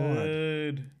for a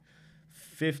good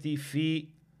 50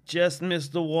 feet. Just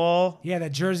missed the wall. Yeah,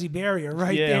 that Jersey barrier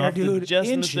right Yeah, there, off the- dude. just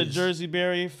Inches. missed the Jersey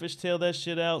barrier. Fishtailed that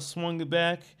shit out. Swung it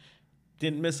back.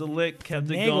 Didn't miss a lick.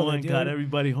 Kept it Finagled going. it, Got dude.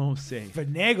 everybody home safe.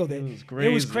 Finagled it. It was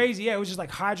It was crazy. crazy. Yeah, it was just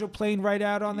like hydroplane right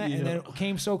out on that, and then Yeah. it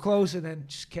came so close, and then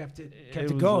just kept it It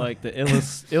was going. like the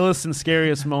illest and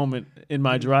scariest moment in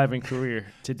my driving career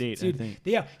to date, Dude, I think.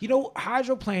 yeah,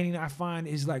 hydroplaning I find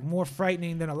is like more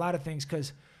frightening than a lot of things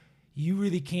because you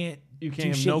really can't. You do can't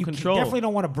have shit. no You control. Definitely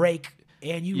don't want to brake,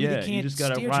 and you really can't. you just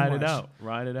gotta steer too ride it much. out.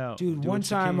 Ride it out. Dude, Do one what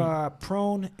you time, can.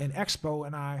 Prone and Expo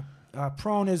and I,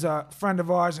 Prone is a friend of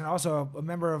ours and also a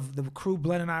member of the crew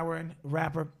Glenn and I were in,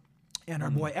 rapper. And our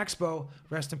boy Expo,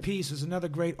 rest in peace, is another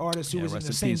great artist who Yeah, was in rest the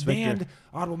in same peace, Victor. band,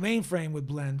 Audible Mainframe with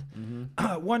Blend.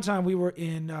 One time we were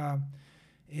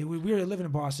we were living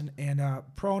in Boston, and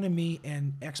Prone and me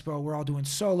and Expo were all doing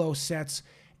solo sets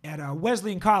at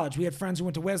Wesleyan College. We had friends who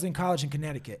went to Wesleyan College in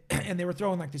Connecticut, and they were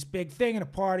throwing like this big thing in a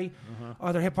party,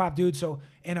 other hip hop dudes. So,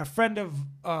 and a friend of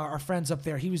our friends up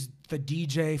there, he was the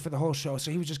DJ for the whole show,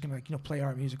 so he was just gonna play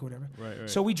our music or whatever. Right.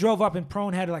 So we drove up, and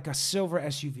Prone had like a silver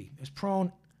SUV. It was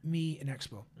Prone, me, and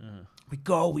Expo. We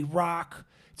go, we rock.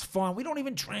 It's fun. We don't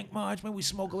even drink much. Maybe we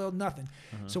smoke a little, nothing.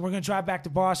 So we're going to drive back to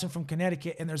Boston from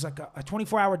Connecticut, and there's like a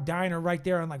 24-hour diner right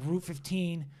there on like Route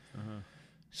 15.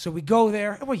 So we go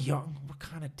there, and we're young. We're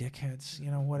kind of dickheads,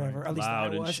 whatever. Right. At least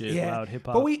Loud I and was. shit, Yeah. loud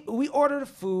hip-hop. But we order the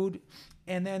food,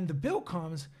 and then the bill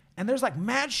comes, and there's like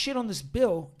mad shit on this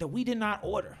bill that we did not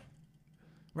order,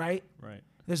 right? Right.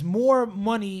 There's more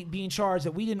money being charged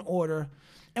that we didn't order.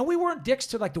 And we weren't dicks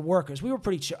to like the workers. We were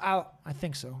pretty chill. I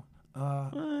think so.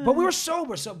 But we were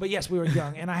sober. But yes, we were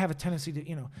young. And I have a tendency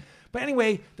to, But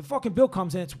anyway, the fucking bill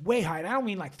comes in. It's way high. And I don't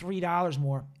mean like $3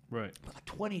 more. Right. But like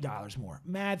 $20 more.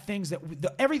 Mad things that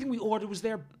everything we ordered was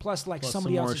there plus like Plus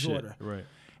somebody some more else's shit. order. Right.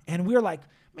 And we were like,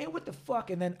 man, what the fuck?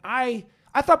 And then I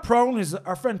thought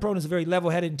our friend Prone is a very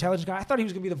level-headed, intelligent guy. I thought he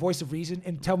was going to be the voice of reason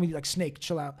and tell me like, Snake,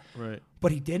 chill out. Right.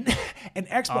 But he didn't. And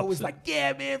Expo was Opposite. like,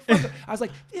 yeah, man, fuck it. I was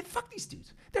like, yeah, fuck these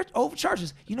dudes. They're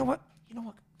overcharges. You know what?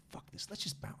 Fuck this. Let's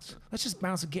just bounce. Let's just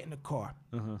bounce and get in the car.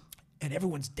 And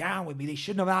everyone's down with me. They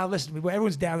shouldn't have allowed to listen to me, but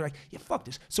everyone's down. They're like, yeah, fuck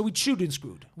this. So we chewed and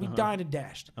screwed. We dined and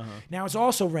dashed. Now it's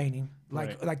also raining,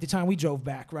 like the time we drove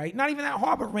back, right? Not even that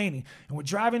hard, but raining. And we're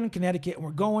driving in Connecticut, and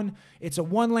we're going. It's a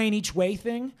 1 lane each way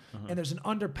thing, and there's an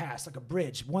underpass, like a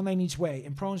bridge, 1 lane each way.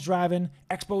 And Prone's driving,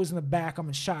 Expo's in the back. I'm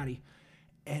in Shoddy,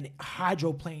 and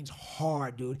hydroplane's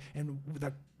hard, dude. And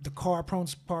the car,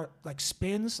 Prone's part, like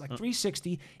spins like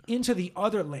 360 into the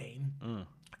other lane.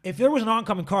 If there was an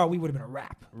oncoming car, we would have been a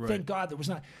wrap. Right. Thank God there was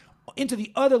not. Into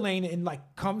the other lane and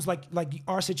like comes like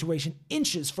our situation,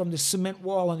 inches from the cement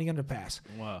wall on the underpass.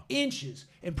 Wow. Inches.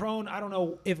 And Prone, I don't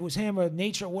know if it was him or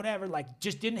nature or whatever, like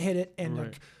just didn't hit it. And Right.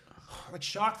 like like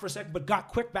shocked for a second, but got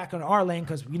quick back on our lane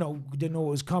because we didn't know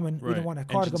what was coming. We didn't want a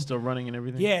car to Engine come. still running and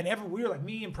everything. Yeah, and we were like,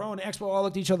 me and Pro and Expo all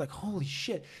looked at each other like, holy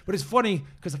shit. But it's funny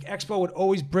because like Expo would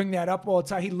always bring that up all the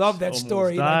time. He loved that Almost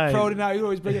story. died. Like Pro did not, he'd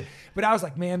always bring it. But I was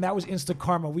like, man, that was instant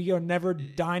karma. We are never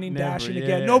dining, Never, dashing yeah.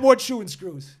 again. No more chewing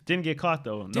screws. Didn't get caught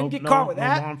though. Didn't get caught with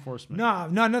that. No law enforcement. No,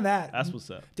 none of that. That's what's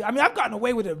up. I mean, I've gotten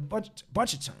away with it a bunch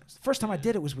of times. The first time I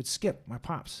did it was with Skip, my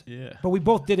pops. Yeah. But we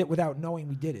both did it without knowing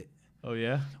we did it. Oh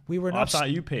yeah. We were in I thought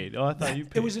you paid. I thought you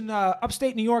paid. It was in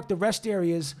upstate New York. The rest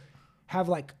areas have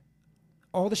like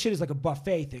all the shit is like a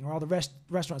buffet thing, or all the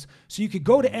restaurants. So you could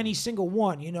go to any single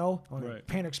one, or Right.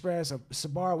 Panda Express, a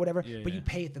Sabar, whatever. Yeah, but yeah. you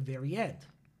pay at the very end,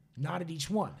 not at each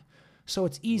one. So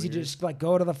it's easy to Weird. just like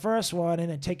go to the first one and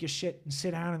then take your shit and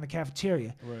sit down in the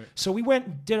cafeteria. Right. So we went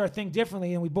and did our thing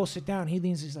differently, and we both sit down. He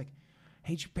leans, he's like,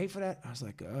 "Hey, did you pay for that?" I was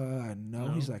like,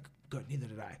 no. He's like, "Good, neither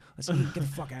did I. Let's eat, get the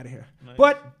fuck out of here." Nice.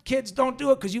 But kids, don't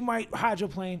do it because you might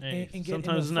hydroplane Hey, and get in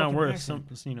sometimes a it's not fucking worth.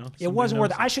 accident. It It wasn't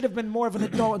worth it. I should have been more of an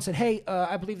adult and said, "Hey,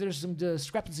 I believe there's some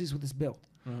discrepancies with this bill.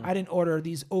 I didn't order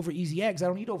these over easy eggs. I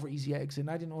don't eat over easy eggs, and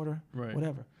I didn't order Right.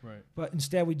 whatever." Right. But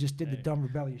instead, we just did the Hey, dumb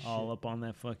rebellious All shit. up on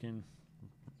that fucking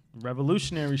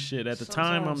revolutionary shit at the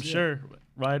time. I'm Sometimes, yeah. sure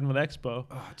riding with Expo.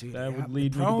 Oh, dude, That yeah. would lead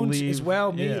me to Prones believe as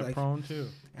well. Me, Yeah, like, prone too.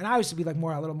 and I used to be like a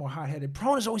little more hot headed.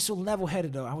 Prone is always so level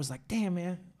headed though. I was like, damn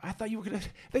man, I thought you were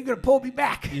gonna pull me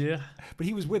back. Yeah. But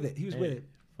he was with it. He was with Hey, it.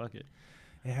 Fuck it.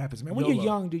 It happens, man. When YOLO. you're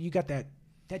young, dude, you got that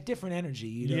different energy.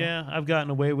 Yeah, I've gotten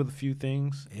away with a few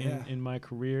things Yeah. in my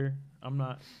career. I'm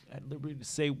not at liberty to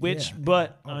say which, Yeah,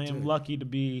 but yeah. Oh, I am dude. lucky to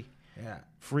be Yeah.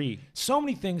 free. So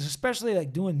many things, especially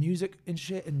like doing music and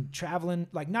shit and traveling.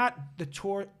 Like not the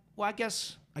tour. Well, I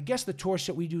guess the tour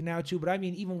shit we do now too. But I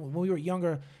mean, even when we were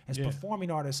younger as Yeah.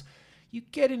 performing artists, you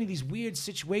get into these weird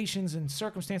situations and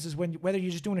circumstances whether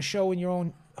you're just doing a show in your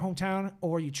own hometown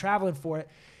or you're traveling for it.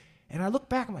 And I look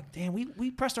back, I'm like, damn,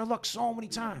 we pressed our luck so many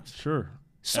times. Sure.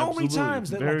 So many Absolutely. times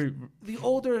that Very like, the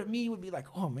older me would be like,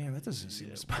 oh man, that doesn't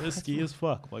seem risky as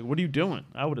fuck. Like, what are you doing?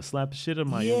 I would have slapped the shit out of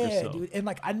my younger yeah, self. dude. And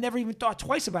like, I never even thought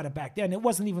twice about it back then. It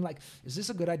wasn't even like, is this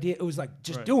a good idea? It was like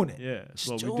just Right. doing it. Yeah, it's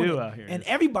Just what we doing do it. out here. And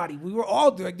everybody, we were all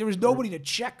doing. There was nobody to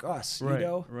check us, Right, you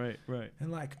know. right, right.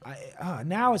 And like,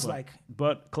 now it's But- like,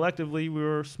 But collectively, we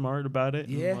were smart about it.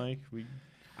 Yeah. And like we,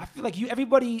 I feel like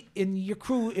everybody in your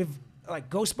crew, if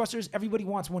like Ghostbusters, everybody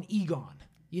wants one Egon.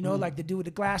 You know, like the dude with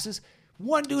the glasses.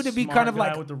 One dude to be Smart kind of guy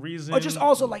like, with the reason, or just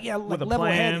also like, yeah, like with a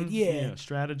level-headed, plan, yeah. 'Cause,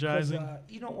 strategizing.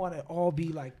 you don't want to all be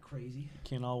like crazy.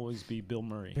 Can't always be Bill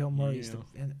Murray. Bill Murray's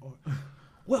you know?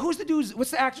 well, who's the dude's?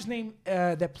 What's the actor's name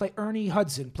that played Ernie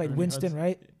Hudson? Played Ernie Winston, Hudson.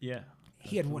 right? Yeah,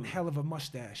 He had one hell of a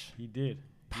mustache. he did.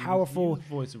 Powerful. He was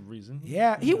voice of reason.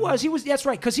 Yeah, he was. That's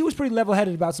right, because he was pretty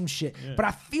level-headed about some shit. Yeah. But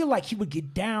I feel like he would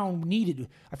get down needed.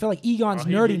 I feel like Egon's Oh,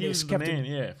 he nerdiness was the kept man.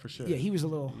 him. Yeah, for sure. Yeah, he was a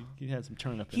little. He had some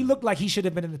turn up. He looked like he should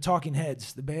have been in the Talking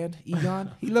Heads, the band.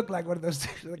 Egon. He looked like one of those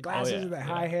the glasses and the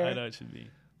high hair. I know it should be.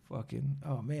 Fucking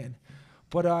oh man.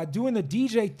 But doing the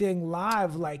DJ thing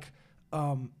live, like,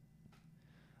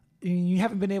 you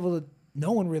haven't been able to.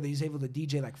 No one really is able to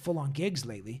DJ like full on gigs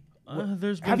lately.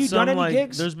 There's been Have you some done any like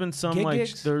gigs? there's been some Gig like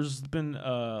gigs? there's been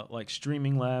like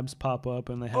streaming labs pop up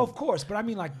and they have Oh, of course, but I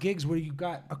mean like gigs where you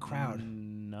got a crowd,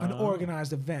 no, an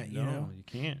organized event. no, You know. you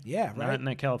can't. Yeah, right. Not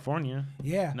in California.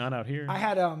 Yeah. Not out here. I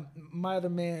had my other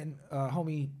man,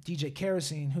 homie DJ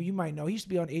Kerosene, who you might know. He used to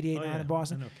be on 88.9 yeah, in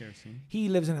Boston. I know kerosene. He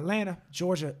lives in Atlanta,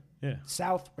 Georgia, Yeah.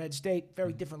 South, red state,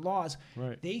 very different laws.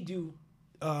 Right. They do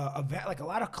event, like a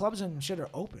lot of clubs and shit are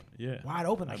open. Yeah. Wide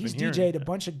open. Like I've he's been DJ'd hearing a that.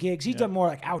 bunch of gigs. He's Yeah. done more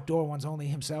like outdoor ones only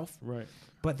himself, Right.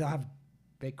 but they'll have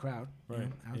big crowd. Right,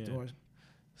 yeah. Outdoors.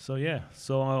 So yeah,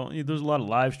 so there's a lot of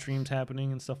live streams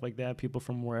happening and stuff like that. People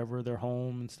from wherever they're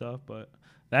home and stuff, but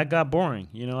that got boring.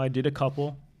 You know, I did a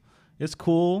couple. It's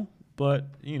cool, but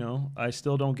you know, I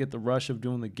still don't get the rush of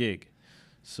doing the gig.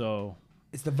 So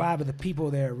It's the vibe of the people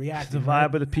there reacting. the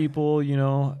vibe of the people, you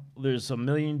know, there's a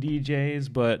million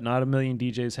DJs, but not a million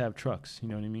DJs have trucks. You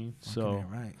know what I mean? So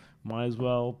right. might as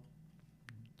well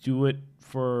do it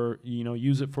for, you know,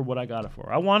 use it for what I got it for.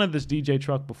 I wanted this DJ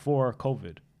truck before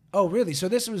COVID. Oh, really? So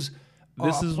this was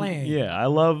This is planned. yeah. I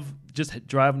love just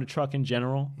driving the truck in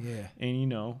general. Yeah. And you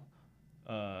know,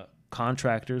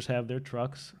 contractors have their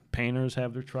trucks, painters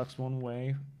have their trucks one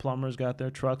way, plumbers got their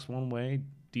trucks one way,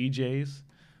 DJs.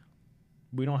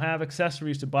 We don't have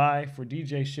accessories to buy for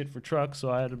DJ shit for trucks, so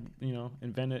I had to, you know,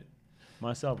 invent it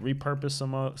myself, repurpose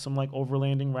some like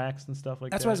overlanding racks and stuff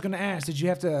like That's that. what I was gonna ask. Did you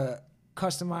have to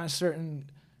customize certain?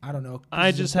 I don't know. I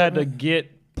pieces of just had to equipment?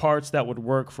 get parts that would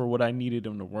work for what I needed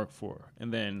them to work for,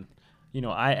 and then, you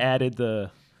know, I added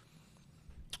the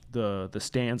the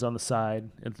stands on the side.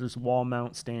 There's wall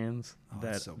mount stands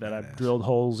that's so that I've badass. drilled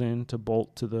holes in to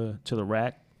bolt to the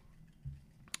rack.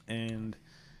 And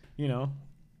you know,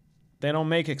 they don't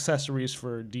make accessories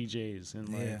for DJs and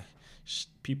like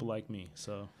people like me.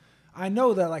 So I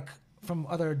know that like from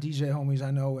other DJ homies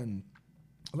I know, and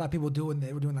a lot of people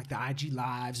they were doing like the IG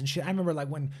lives and shit. I remember like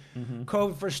when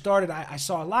COVID first started, I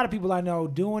saw a lot of people I know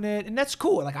doing it, and that's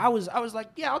cool. Like I was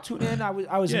like, yeah, I'll tune in. I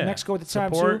was in Mexico at the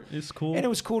time support too. is cool. And it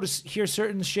was cool to hear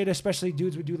certain shit, especially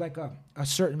dudes would do like a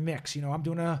certain mix. You know, I'm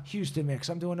doing a Houston mix.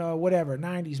 I'm doing a whatever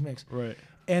 90s mix. Right.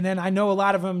 And then I know a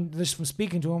lot of them, just from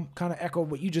speaking to them, kind of echoed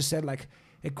what you just said. Like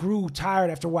it grew tired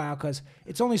after a while because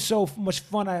it's only so much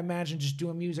fun, I imagine, just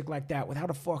doing music like that without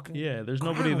a fucking There's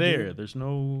crowd, nobody there. dude. There's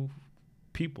no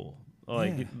people.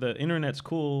 Like the internet's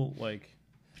cool. Like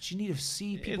But you need to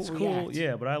see people it's react. cool.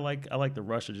 Yeah, but I like the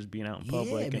rush of just being out in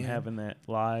public and man. having that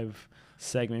live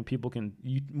segment. People can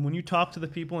when you talk to the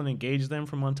people and engage them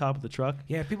from on top of the truck.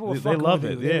 Yeah, people will They fucking love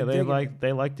with it. you. Yeah, They're digging it.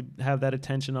 they like to have that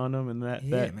attention on them and that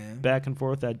man. back and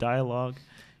forth, that dialogue,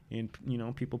 and you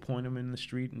know, people point them in the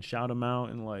street and shout them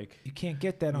out and like. You can't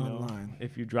get that You know, online.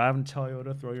 if you're driving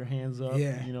Toyota, throw your hands up.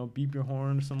 Yeah. You know, beep your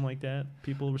horn or something like that.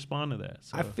 People respond to that.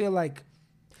 So. I feel like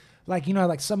you know,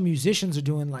 like some musicians are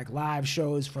doing like live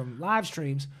shows from live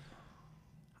streams.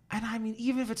 And I mean,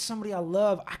 even if it's somebody I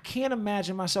love, I can't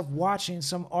imagine myself watching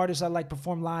some artist I like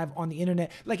perform live on the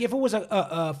internet. Like if it was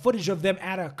a footage of them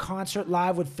at a concert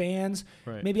live with fans,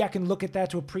 Right. maybe I can look at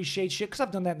that to appreciate shit. Because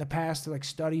I've done that in the past to like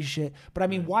study shit. But I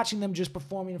mean, watching them just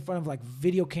performing in front of like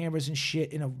video cameras and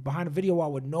shit behind a video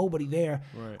wall with nobody there,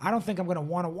 Right. I don't think I'm gonna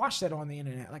want to watch that on the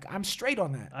internet. Like I'm straight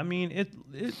on that. I mean,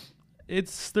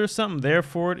 it's there's something there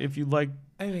for it if you like.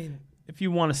 I mean, If you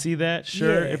want to see that,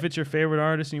 sure. Yeah. If it's your favorite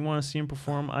artist and you want to see him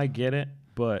perform, I get it.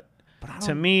 But I to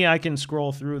don't- me, I can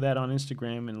scroll through that on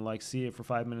Instagram and like see it for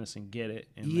 5 minutes and get it.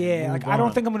 And then yeah, move like I don't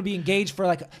on. think I'm gonna be engaged for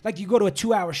like you go to a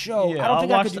 2-hour show. Yeah, I don't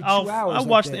think I watch could do the- 2 hours. I'll like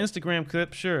watch that. the Instagram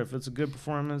clip, sure, if it's a good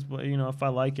performance, but you know, if I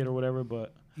like it or whatever.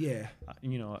 But Yeah,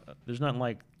 you know, there's nothing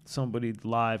like somebody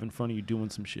live in front of you doing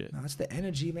some shit. no, it's the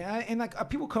energy, man. And like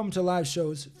people come to live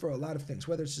shows for a lot of things,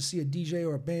 whether it's to see a DJ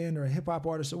or a band or a hip hop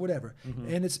artist or whatever.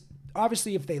 Mm-hmm. And it's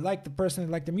obviously if they like the person, they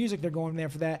like the music, they're going there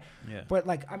for that. Yeah. But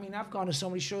like, I mean, I've gone to so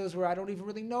many shows where I don't even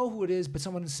really know who it is, but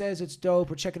someone says it's dope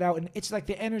or check it out, and it's like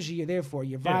the energy you're there for.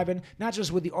 You're Yeah. vibing, not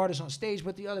just with the artist on stage,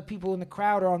 but the other people in the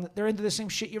crowd are they're into the same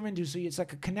shit you're into. So it's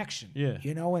like a connection. Yeah,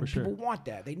 you know, and for sure. people want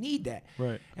that. They need that.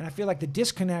 Right. And I feel like the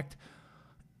disconnect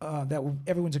that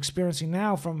everyone's experiencing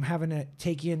now from having to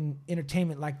take in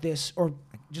entertainment like this or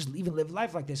just even live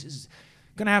life like this is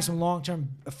going to have some long-term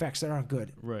effects that aren't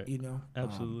good. Right. You know?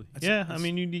 Absolutely. That's- I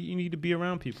mean, you need to be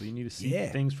around people. You need to see Yeah.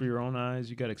 things for your own eyes.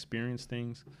 You got to experience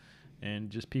things, and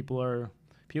just people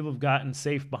have gotten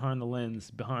safe behind the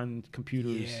lens, behind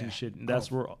computers Yeah. and shit. And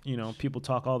that's where you know people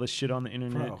talk all this shit on the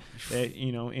internet. Bro. They,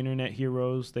 you know, internet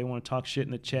heroes. They want to talk shit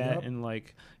in the chat Yep. and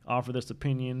like offer this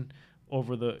opinion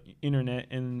over the internet.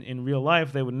 And in real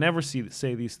life, they would never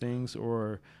say these things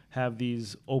or have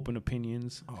these open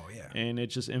opinions. Oh, yeah. And it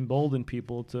just emboldened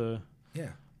people to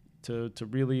Yeah. to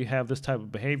really have this type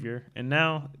of behavior, and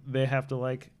now they have to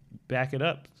like back it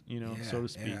up, you know, Yeah, so to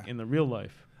speak, yeah. in the real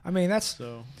life. I mean, that's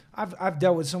So I've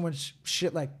dealt with so much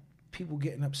shit, like people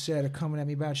getting upset or coming at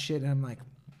me about shit, and I'm like,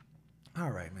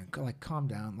 all right, man, like calm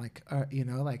down, like you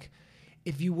know, like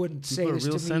if you wouldn't say People are this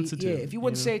real to me, sensitive, yeah, if you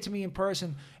wouldn't you know? say it to me in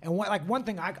person, and one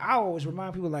thing I always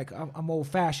remind people, like I'm old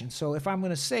fashioned, so if I'm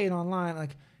gonna say it online,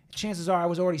 like chances are I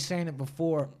was already saying it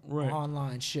before Right.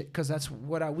 online shit, because that's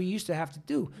what we used to have to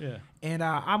do. yeah, And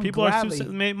I'm people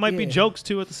gladly, might be yeah. jokes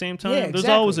too at the same time. Yeah, There's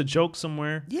exactly. always a joke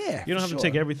somewhere. Yeah, you don't for have to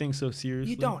take sure. everything so seriously.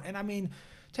 You don't, and I mean,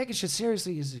 taking shit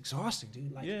seriously is exhausting,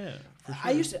 dude. Like, Yeah, for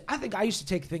I think I used to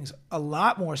take things a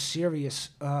lot more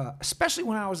serious, especially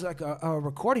when I was like a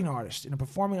recording artist and a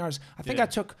performing artist. I think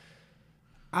Yeah.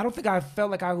 I don't think I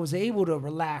felt like I was able to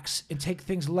relax and take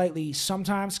things lightly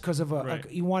sometimes because of Right.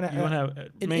 like you want to have an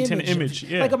maintain an of- image.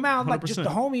 Yeah, like amount like just the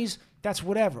 100%. homies, that's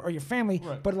whatever, or your family,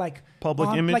 Right. but like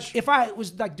Public image. Like if I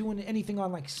was like doing anything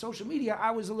on like social media,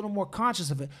 I was a little more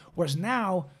conscious of it. Whereas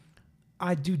now,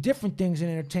 I do different things in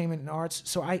entertainment and arts,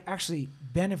 so I actually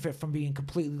benefit from being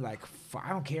completely like, I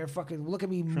don't care, fucking look at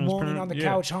me moaning Transparent, on the yeah.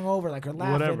 couch, hungover, like or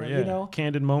laughing, Whatever, or, yeah. you know,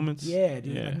 Candid moments. yeah,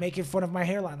 dude, Yeah. like making fun of my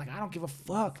hairline, like I don't give a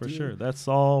fuck, For dude. sure. That's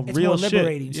all It's real more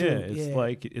liberating, shit. too. Yeah, it's Yeah.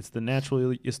 like it's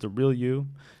the real you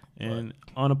and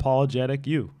unapologetic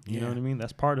you. You know Yeah. what I mean?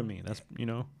 That's part of me. That's, you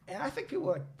know, And I think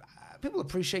people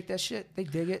appreciate that shit. They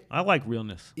dig it. I like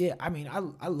realness. Yeah, I mean,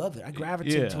 I love it. I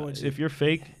gravitate Yeah, towards if it. you're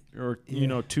fake or Yeah. you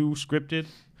know too scripted,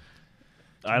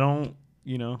 I don't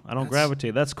you know, I don't That's-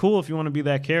 gravitate. That's cool if you want to be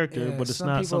that character, Yeah, but it's some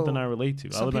not people- something I relate to.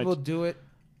 I Some would people like, do it,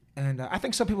 and I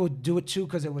think some people do it too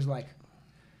because it was like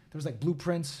there was like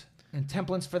blueprints and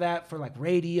templates for that for like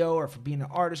radio or for being an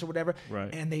artist or whatever.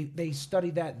 Right. And they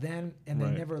studied that then, and they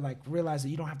Right. never like realized that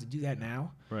you don't have to do that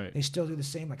now. right. They still do the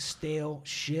same like stale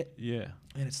shit, Yeah.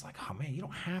 and it's like, oh man, you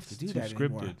don't have to do Too that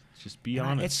scripted. anymore. Just be And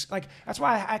honest. it's like that's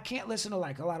why I can't listen to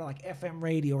like a lot of like FM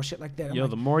radio or shit like that. I'm Yo,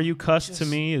 like, the more you cuss to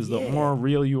just- me is the yeah. more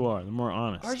real you are, the more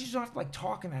honest. or you just don't have to like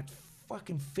talk in that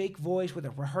fucking fake voice with a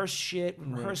rehearsed shit, with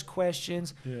Right. rehearsed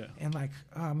questions. Yeah. And like,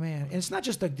 oh man, and it's not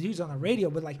just the dudes on the radio,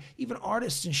 but like even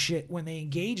artists and shit when they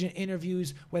engage in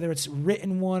interviews, whether it's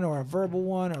written one or a verbal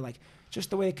one, or like just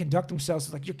the way they conduct themselves.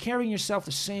 It's like you're carrying yourself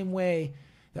the same way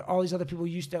that all these other people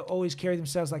used to always carry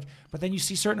themselves. Like, but then you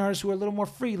see certain artists who are a little more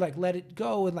free, like let it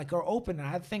go and like are open. And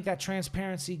I think that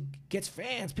transparency gets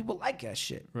fans. People like that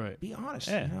shit. Right. Be honest.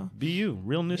 Yeah, You know. be you.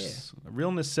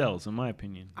 Realness sells, in my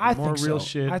opinion. The I more think real so.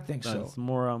 shit, I think so. the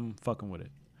more I'm fucking with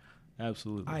it.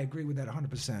 Absolutely. I agree with that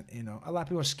 100%. You know, a lot of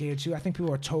people are scared too. I think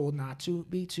people are told not to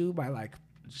be too by like,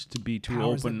 Just to be too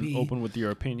powers that open, be. open with your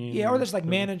opinion. yeah, or there's like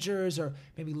whatever. managers or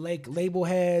maybe like label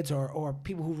heads or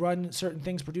people who run certain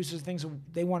things, producers, things.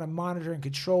 They want to monitor and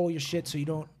control your shit so you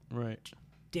don't Right.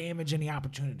 damage any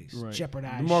opportunities, Right.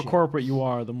 jeopardize. The more shit. corporate you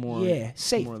are, the more. Yeah,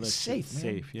 safe, The more that safe, shit's man.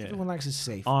 safe. Yeah. Everyone likes it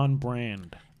safe. On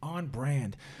brand. On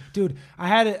brand, dude. I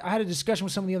had a discussion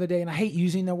with someone the other day, and I hate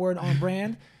using the word on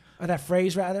brand, or that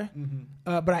phrase rather.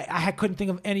 But I couldn't think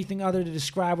of anything other to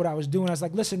describe what I was doing. I was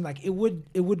like, listen, like it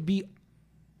would be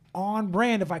on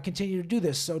brand if I continue to do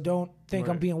this. So don't think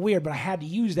I'm Right. being weird. But I had to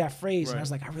use that phrase, and I Right.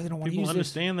 was like, I really don't want to People use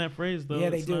understand that phrase, though. this. Yeah,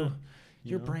 they It's do. not,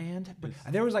 Your know, brand. But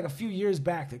it's- there was like a few years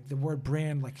back, the word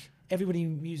brand, like everybody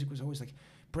in music was always like.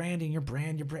 Branding, your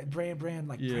brand, brand,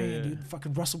 like Yeah. brand, dude.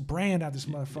 Fucking Russell Brand out this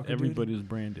motherfucker, dude. Everybody was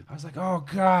branded. I was like, oh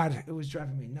god, it was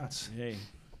driving me nuts. Hey,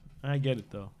 I get it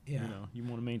though. Yeah. You know, you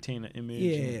want to maintain an image.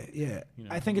 Yeah, and, yeah. you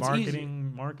know, I think it's marketing. easy.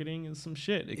 Marketing is some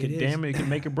shit. It It could is. it can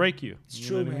make or break you. It's You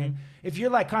true, know what I man. mean? If you're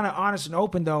like kind of honest and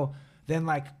open though, then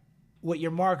like what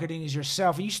you're marketing is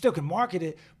yourself, and you still can market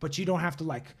it, but you don't have to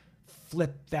like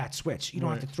flip that switch. You don't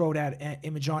have Right. to throw that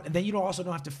image on, and then you also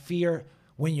don't have to fear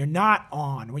when you're not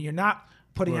on, when you're not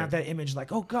putting Right. out that image.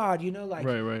 Like, oh god, you know, like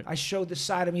Right. I showed this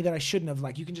side of me that I shouldn't have.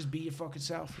 Like, you can just be your fucking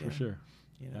self. For sure.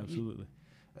 You know, Absolutely.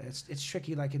 it's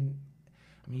tricky. Like I mean,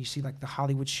 you see like the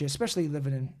Hollywood shit, especially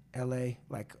living in LA.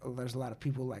 Like there's a lot of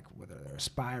people like whether they're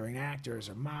aspiring actors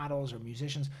or models or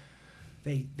musicians,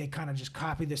 they kind of just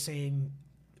copy the same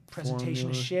presentation Formula,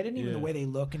 and shit, and even the yeah. way they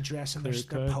look and dress and their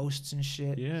Clear cut. posts and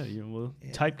shit. Yeah, well,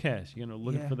 Yeah. typecast. You're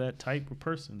looking Yeah. for that type of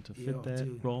person to fit Yo, that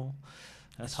dude. role.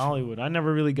 That's true. Hollywood. I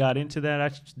never really got into that. I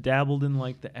just dabbled in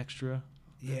like the extra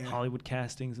Yeah, Hollywood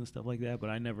castings and stuff like that, but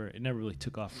it never really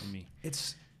took off for me.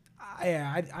 it's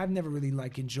I've never really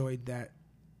like enjoyed that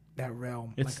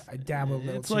realm. It's like I dabble a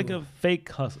little. It's like too. a fake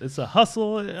hustle. It's a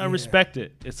hustle. I respect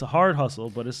it. It's a hard hustle,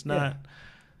 but it's Yeah. not.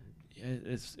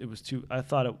 It was too. I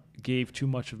thought it gave too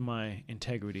much of my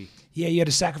integrity. Yeah, you had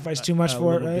to sacrifice too much a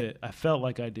for it, little right? bit. I felt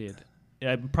like I did.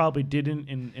 I probably didn't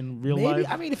in real Maybe. life.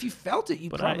 I mean, if you felt it,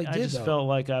 you But probably I did. just though. felt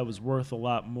like I was worth a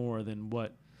lot more than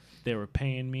what they were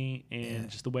paying me, and Yeah.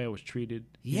 just the way I was treated.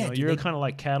 Yeah, dude, you're they- kind of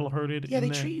like cattle herded. Yeah, in they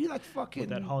there treat you like fucking. with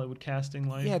that Hollywood casting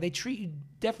life. Yeah, they treat you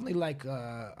definitely like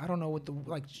I don't know what the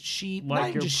like sheep, not like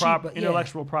even your just sheep, but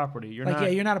intellectual property. You're like not. yeah,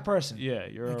 you're not a person. Yeah,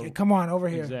 you're. Like, a- come on over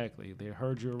here. Exactly. They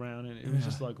herd you around, and it was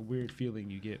just like a weird feeling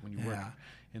you get when you work Yeah.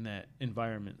 in that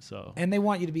environment. So And they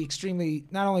want you to be extremely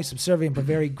not only subservient but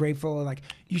very grateful. And like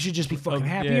you should just be fucking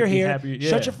happy yeah, you're be here. happy,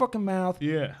 Shut yeah. your fucking mouth.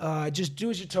 yeah, Just do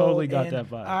as you're told. Totally got and that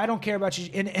vibe. I don't care about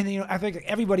you. And you know, I think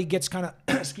everybody gets kind of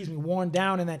excuse me worn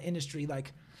down in that industry.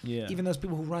 Like yeah. even those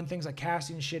people who run things like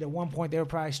casting and shit. At one point, they were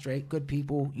probably straight, good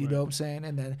people. You know what I'm saying?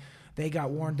 And then they got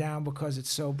worn down because it's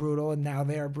so brutal, and now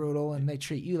they're brutal, and they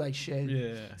treat you like shit.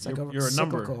 Yeah, It's like you're a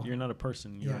number. cyclical. You're not a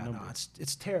person. You're a Yeah, number. no,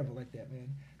 it's terrible like that, man.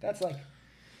 That's like,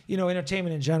 you know,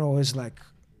 entertainment in general is like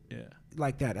Yeah.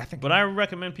 that. I think. But I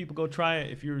recommend people go try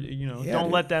it if you're, Yeah, don't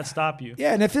dude. let that stop you.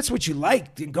 Yeah, and if it's what you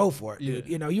like, then go for it, dude.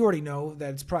 Yeah. You know, you already know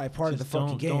that it's probably part Just of the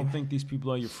fucking game. Don't think these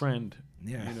people are your friend.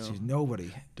 yeah, you know. it's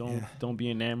nobody. Yeah. Don't be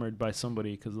enamored by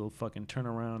somebody because they'll fucking turn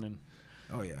around and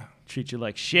Oh yeah, treat you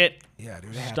like shit. yeah,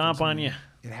 dude. It Stomp happens, on man.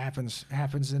 you. It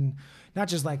happens in not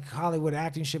just like Hollywood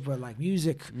acting shit, but like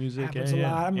music. happens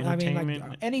yeah. a lot. I mean, like Entertainment in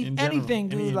general, anything,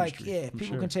 dude. any Like, industry, yeah, I'm people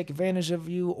sure. can take advantage of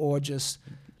you or just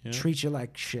Yeah. treat you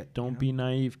like shit. Don't you be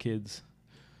naive, kids.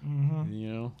 Mm-hmm.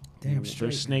 You know, Damn straight, man.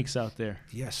 there's snakes out there.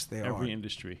 Yes, they Every are.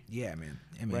 industry. Yeah, man.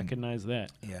 I mean, Recognize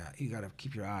that. yeah, you gotta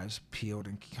keep your eyes peeled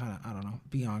and kind of, I don't know,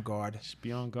 be on guard. Just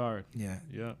be on guard. Yeah,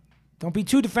 Yeah. Don't be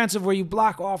too defensive where you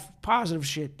block off positive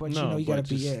shit, but No, you gotta but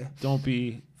be just don't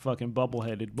be fucking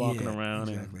bubble-headed walking Yeah, around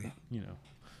exactly. and,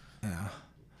 Yeah.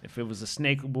 if it was a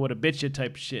snake would have bit you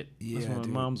type shit. That's Yeah, what my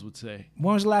dude. moms would say.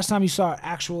 When was the last time you saw an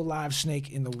actual live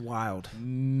snake in the wild?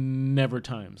 Never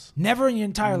times. Never in your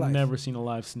entire life. Never seen a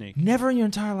live snake. Never in your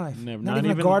entire life. Never. Not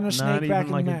even a gardener snake Not back even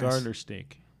in like the a Mass. gardener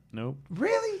snake. Nope.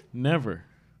 Really? Never.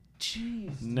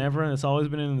 Jeez. Never. And it's always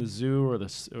been in the zoo or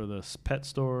the pet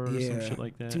store or some shit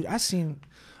like that. Dude, I seen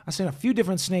a few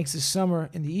different snakes this summer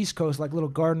in the East Coast, like little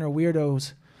gardener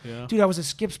weirdos. Yeah. Dude, I was at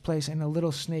Skip's place and a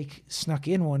little snake snuck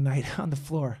in one night on the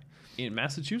floor. In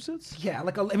Massachusetts? Yeah,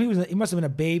 he must have been a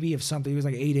baby of something. He was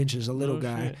like 8 inches, a little Oh,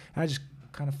 guy. shit. I just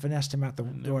kind of finessed him out the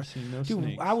door. Never seen no Dude,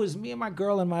 snakes. me and my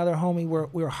girl and my other homie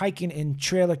we were hiking in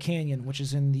Trailer Canyon, which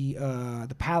is in the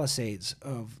Palisades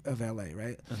of LA,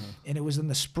 right? And it was in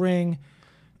the spring,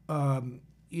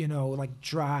 like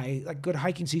dry, like good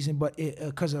hiking season, but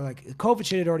because of like COVID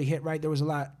shit had already hit, right? There was a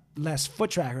lot less foot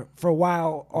traffic. For a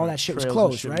while, all that shit was Trails and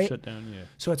closed, shit was right? Shut down, yeah.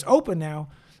 So it's open now,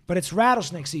 but it's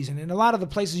rattlesnake season. And a lot of the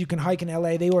places you can hike in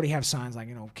LA, they already have signs like,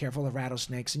 careful of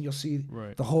rattlesnakes, and you'll see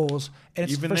Right. the holes. And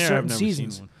it's Even for there, certain I've never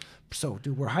seasons. seen one. So,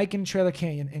 dude, we're hiking Trailer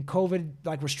Canyon, and COVID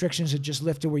like restrictions had just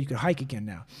lifted where you could hike again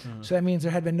now. So that means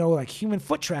there had been no like human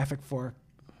foot traffic for,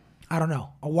 I don't know,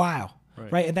 a while.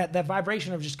 Right. And that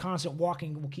vibration of just constant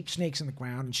walking will keep snakes in the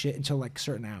ground and shit until like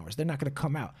certain hours. They're not going to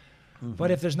come out.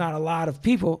 But if there's not a lot of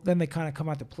people, then they kind of come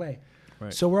out to play.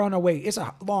 Right. So we're on our way. It's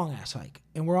a long ass hike,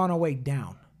 and we're on our way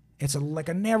down. It's like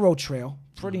a narrow trail,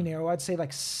 pretty narrow. I'd say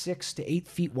like 6 to 8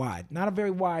 feet wide. Not a very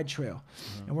wide trail.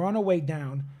 And we're on our way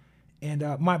down. And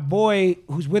my boy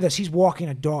who's with us, he's walking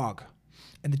a dog.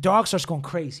 And the dog starts going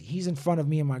crazy. He's in front of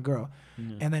me and my girl.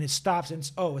 And then it stops, and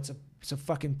it's a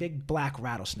fucking big black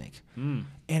rattlesnake. And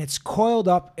it's coiled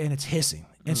up, and it's hissing.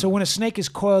 And so when a snake is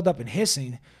coiled up and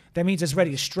hissing, that means it's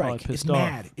ready to strike. Probably It's pissed off.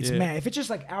 mad. It's Yeah. mad. If it's just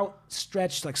like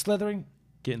outstretched, like slithering,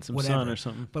 Getting some whatever. sun or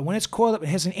something. But when it's coiled up and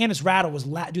hissing, and its rattle was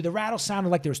dude, the rattle sounded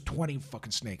like there was 20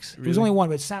 fucking snakes. There was Really? only one,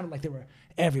 but it sounded like they were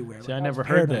everywhere. See, Like, I never was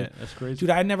heard paranoid. that. That's crazy. Dude,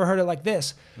 I had never heard it like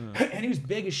this. And he was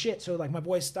big as shit. So like my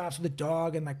boy stops with the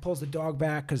dog and like pulls the dog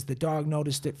back because the dog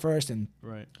noticed it first and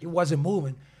Right. it wasn't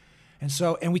moving.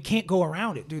 And we can't go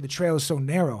around it, dude. The trail is so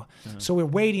narrow. So we're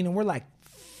waiting and we're like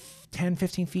 10,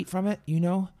 15 feet from it,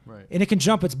 Right. And it can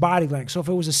jump its body length. So if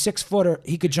it was a 6-footer,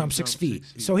 he could jump 6 feet.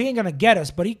 So he ain't going to get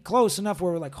us, but he close enough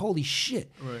where we're like, holy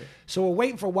shit. Right. So we're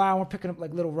waiting for a while. And we're picking up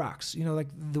like little rocks. Like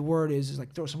the word is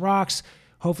like throw some rocks.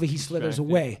 Hopefully he slithers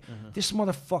Distracted. away. This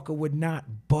motherfucker would not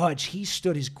budge. He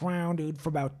stood his ground, dude, for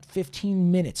about 15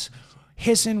 minutes.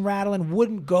 Hissing, rattling,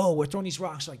 wouldn't go. We're throwing these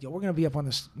rocks like, yo, we're going to be up on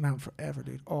this mountain forever,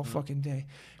 dude, all fucking day.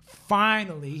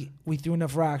 Finally, we threw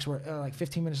enough rocks where like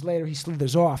 15 minutes later, he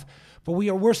slithers off. But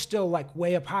we're still like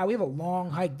way up high. We have a long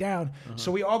hike down.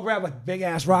 So we all grab like big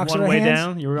ass rocks in One our way hands.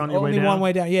 down? You were on your way Only down? one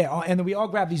way down, yeah. And then we all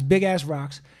grab these big ass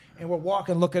rocks. And we're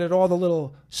walking, looking at all the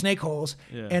little snake holes.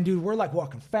 Yeah. And dude, we're like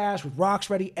walking fast with rocks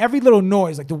ready. Every little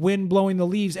noise, like the wind blowing the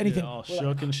leaves, anything. all we're shook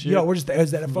like, and shit. Yo, we're just, is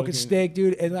that a fucking Fucking snake,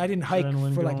 dude? And I didn't hike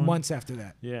adrenaline for like going. months after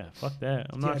that. Yeah, fuck that.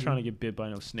 I'm Yeah, not trying to dude. get bit by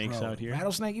no snakes Bro, out here.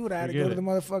 rattlesnake, you would have had to Forget go to it.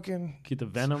 the motherfucking. Get the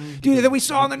venom. Dude, and then we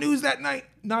saw on the news that night,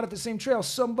 not at the same trail,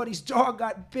 somebody's dog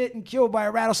got bit and killed by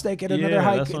a rattlesnake at another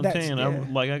hike. That's what I'm saying.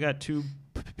 yeah. I got two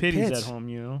pitties Pits. at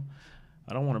home,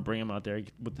 I don't want to bring them out there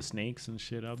with the snakes and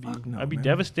shit. Fuck no, I'd be man.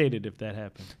 devastated if that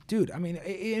happened. Dude, I mean,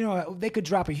 they could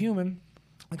drop a human.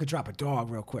 They could drop a dog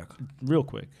real quick. Real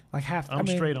quick. Like half. I'm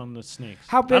straight on the snakes.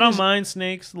 how big I don't is- mind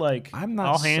snakes. Like, I'm not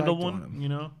I'll handle psyched on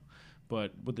one, 'em.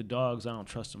 But with the dogs, I don't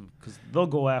trust them because they'll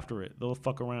go after it. They'll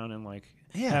fuck around and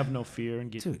Yeah. have no fear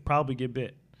and Dude. probably get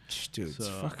bit. Dude, it's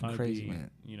So fucking I'd crazy, be,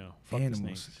 man. Fuck the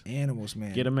Animals, snakes. animals,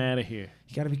 man. Get them out of here.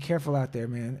 You got to be careful out there,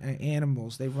 man.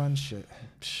 Animals, they run shit.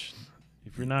 Psh,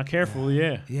 If you're not careful,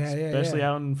 yeah. Yeah, Especially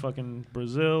out in fucking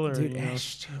Brazil or Dude, you know,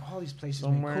 dude, all these places,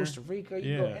 somewhere. man. Costa Rica,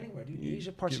 you go anywhere, dude.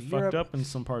 Asia, parts get of fucked Europe. up in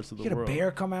some parts of the You get a world.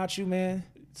 bear come at you, man.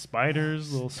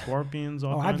 Spiders, little scorpions,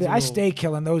 all Oh, kinds of I little stay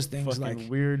killing those things fucking like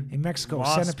weird in Mexico,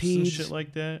 wasps centipedes. and shit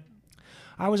like that.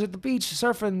 I was at the beach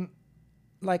surfing,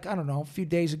 like, I don't know, a few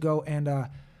days ago, and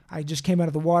I just came out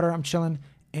of the water. I'm chilling,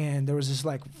 and there was this,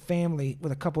 like, family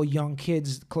with a couple young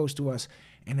kids close to us.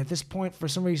 And at this point, for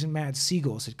some reason, mad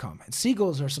seagulls had come. And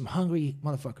seagulls are some hungry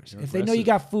motherfuckers. They're If they know you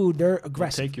aggressive. got food, they're They'll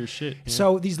aggressive. take your shit. Yeah.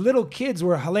 So these little kids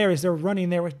were hilarious. They were running.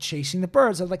 They were chasing the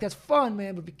birds. I was like, that's fun,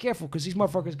 man, but be careful because these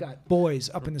motherfuckers got boys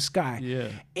up in the sky. Yeah.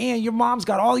 And your mom's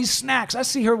got all these snacks. I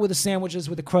see her with the sandwiches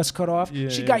with the crust cut off. Yeah,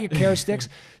 She yeah. got your carrot sticks.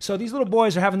 So these little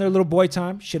boys are having their little boy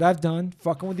time. Shit I've done.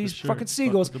 Fucking with these sure. fucking Fuck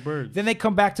seagulls. with the birds. Then they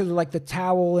come back to the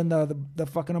towel and the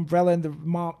fucking umbrella and the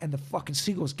mom and the fucking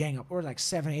seagulls gang up. We're like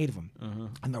 7, 8 of them.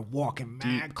 and they're walking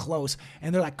mad close,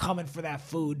 and they're like coming for that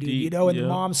food, dude. Deep, You know, and yeah.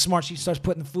 mom's smart. She starts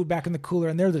putting the food back in the cooler,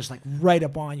 and they're just like right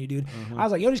up on you, dude. I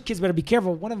was like, yo, these kids better be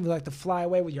careful. One of them like to fly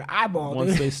away with your eyeball,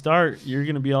 Once dude. they start, you're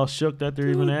gonna be all shook that they're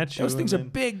even Dude, at you. those things and are then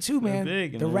big too, they're man.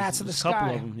 big, and The there's rats of the a couple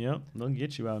sky. of them. Yep, they'll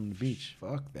get you out on the beach.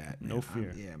 Fuck that. No man.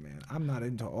 fear. Yeah, man. I'm not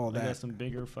into all They got that. some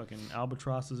bigger fucking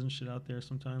albatrosses and shit out there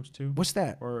sometimes too. What's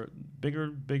that? Or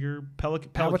bigger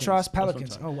pelicans. Albatross, That's what I'm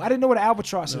pelicans. talking Oh, I didn't know what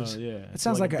albatross about. is. Yeah, It it's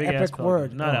sounds like a an big-ass epic pelican.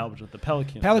 word. Not Oh. albatross, the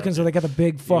pelicans. Pelicans are they got the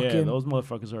big fucking. Yeah, those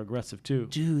motherfuckers are aggressive too.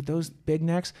 Dude, those big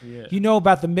necks. Yeah. You know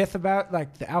about the myth about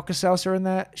like the Alka-Seltzer and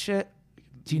that shit?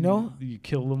 Do you know? You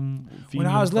kill them. When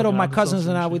I was little, my cousins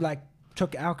and I, we like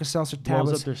took Alka-Seltzer Blows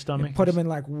tablets up their stomach. and put them in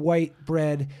like white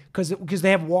bread because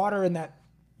they have water in that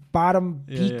bottom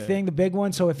peak yeah. thing, the big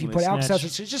one. So if you When put they Alka-Seltzer,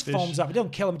 snatch it just fish. foams up. It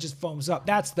don't kill them, it just foams up.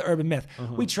 That's the urban myth.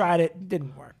 We tried it,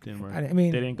 didn't work. Didn't work. I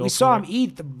mean, They didn't go we for saw it? him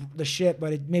eat the shit,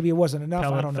 but maybe it wasn't enough. I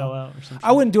Pellet don't fell know. out or some I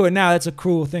shit. wouldn't do it now. That's a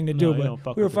cruel thing to do. you don't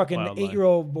But fuck we were with the fucking wildlife.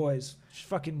 8-year-old boys, just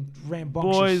fucking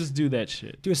rambunctious. Boys do that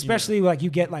shit. Dude, especially like you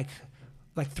get like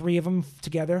 3 of them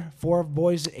together, 4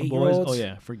 boys, 8-year-olds. Boys, oh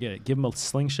yeah, forget it. Give them a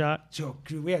slingshot, So,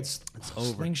 dude, we had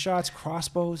over. slingshots,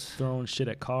 crossbows, throwing shit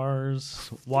at cars,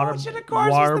 shit at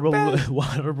cars was the best.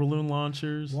 water balloon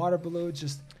launchers. water balloons,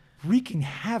 just wreaking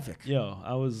havoc. Yo,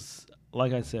 I was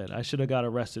like I said, I should have got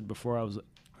arrested before I was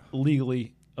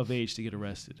legally of age to get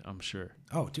arrested. I'm sure.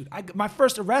 Oh, dude, my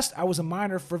first arrest, I was a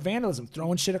minor for vandalism,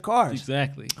 throwing shit at cars.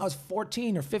 Exactly. I was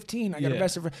 14 or 15. I got Yeah.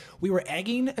 arrested for. We were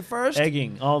egging at first.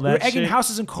 Egging, all We that were egging shit.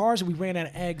 houses and cars, and we ran out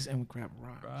of eggs, and we grabbed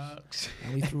rocks.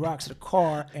 And we threw rocks at a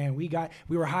car, and we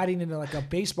were hiding in like a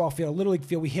baseball field, a little league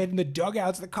field. We hid in the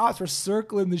dugouts. The cops were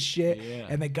circling the shit, Yeah.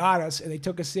 and they got us, and they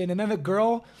took us in. And then the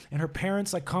girl and her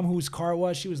parents like come, whose car it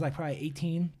was. She was like probably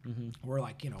 18. Mm-hmm. We're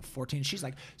like 14. She's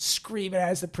like screaming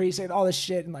at us, the precinct, all this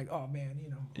shit, and like, oh man,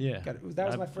 Yeah. that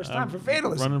was my first time I'm for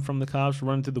vandalism. Running from the cops,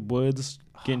 running through the woods,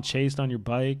 getting chased on your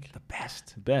bike. The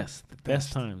best. The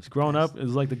best times. Growing up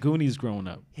is like the Goonies growing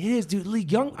up. It is,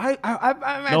 dude. Young, I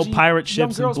imagine pirate young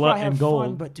ships and girls blood probably have and fun,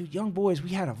 gold. but dude, young boys, we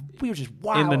were just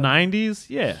wild. In the 90s,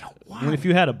 yeah. wow. When if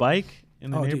you had a bike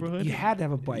in the Oh, dude, neighborhood, you had to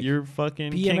have a bike. You're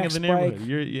fucking king of BMX the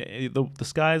neighborhood. bike. The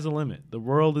sky's the limit. The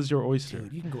world is your oyster.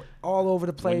 Dude, you can go all over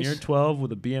the place. When you're 12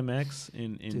 with a BMX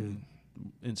Dude.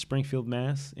 in Springfield,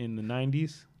 Mass, in the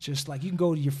 90s, Just like you can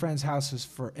go to your friends' houses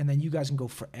and then you guys can go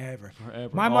forever. Forever,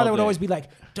 My all mother would day. always be like,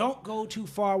 "Don't go too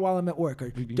far while I'm at work,"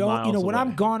 or We'd be "Don't, miles when I'm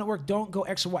away. gone at work, don't go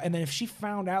extra wide." And then if she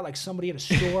found out like somebody at a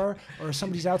store or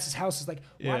somebody else's house is like,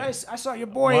 "Why Yeah. I saw your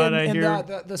boy Why'd and, I and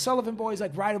hear- the Sullivan boys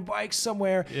like riding bikes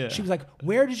somewhere," Yeah. she was like,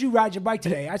 "Where did you ride your bike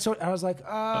today?" I was like,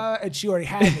 and she already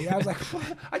had me. I was like,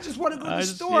 "I just want to go to the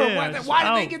store. yeah, Why just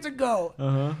did they out." get to go?"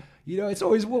 uh-huh. It's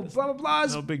always blah blah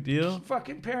blahs. No big deal.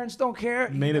 Fucking parents don't care.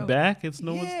 Made it back. It's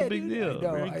no, Yeah, what's the big dude, deal? I know,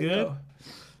 Very I good. know.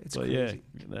 It's But crazy.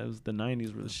 yeah, that was the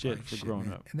 90s were the shit Like for shit, growing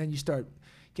man. up. And then you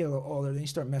get a little older, then you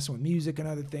start messing with music and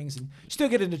other things, and you still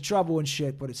get into trouble and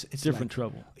shit. But it's Different like,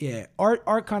 trouble. Yeah, art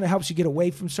kind of helps you get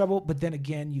away from trouble, but then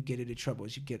again, you get into trouble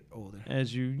as you get older.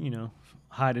 As you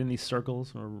hide in these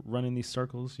circles or run in these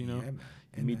circles, Yeah, man. you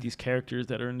And, meet these characters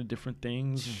that are into different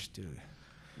things, dude.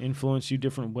 influence you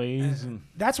different ways, and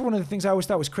That's one of the things I always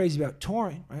thought was crazy about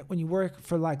touring, right? When you work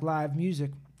for like live music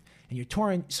and you're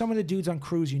touring, some of the dudes on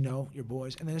crews, your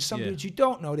boys, and then there's some Yeah. dudes you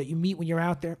don't know that you meet when you're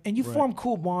out there, and you Right. form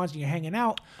cool bonds and you're hanging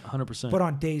out. 100%. But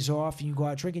on days off and you go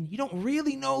out drinking, you don't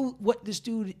really know what this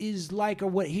dude is like or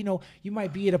what you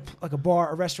might be at a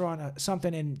bar, a restaurant,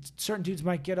 something, and certain dudes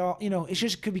might get all it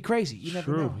just could be crazy. You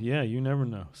never True. know. Yeah, you never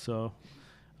know. So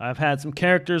I've had some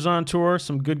characters on tour,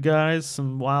 some good guys,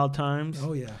 some wild times.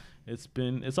 Oh yeah.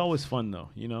 It's always fun though,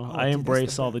 I dude, that's the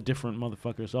embrace all best. the different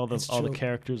motherfuckers, all It's the true.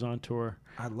 characters on tour.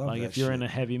 I love Like that if you're shit. into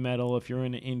heavy metal, if you're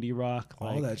into indie rock,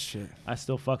 all like that shit. I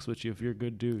still fucks with you if you're a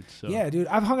good dude. So Yeah, dude.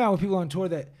 I've hung out with people on tour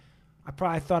that I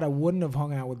probably thought I wouldn't have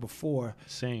hung out with before.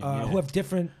 same. Who have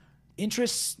different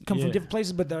interests, come from Yeah. different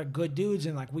places, but they're good dudes,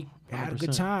 and like we had good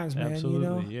 100%. times, man.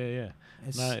 Absolutely. Yeah.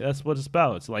 It's- Nah, that's what it's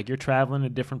about. It's like you're traveling to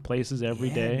different places every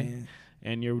Yeah, day, man.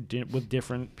 and you're with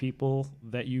different people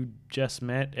that you just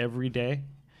met every day,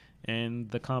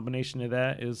 and the combination of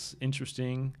that is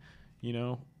interesting,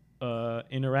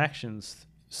 interactions.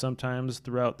 Sometimes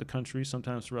throughout the country,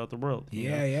 sometimes throughout the world. you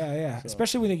know? Yeah. So-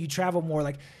 Especially when you travel more,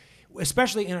 like,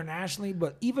 especially internationally,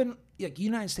 but even like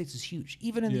United States is huge.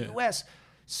 Even in Yeah. the U.S.,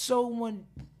 so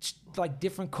much like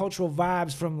different cultural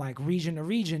vibes from like region to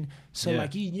region. So Yeah.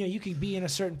 like you could be in a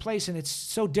certain place and it's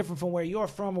so different from where you're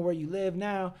from or where you live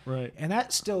now. Right. And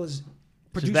that still is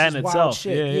produces that in wild itself.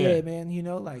 shit. Yeah.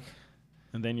 Man. Like.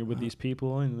 And then you're with these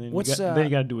people, and then What's, then you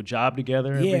got to do a job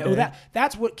together. every Yeah, well, day.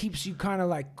 that's what keeps you kind of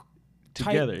like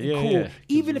together. and Yeah, cool. yeah.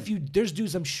 Even if there's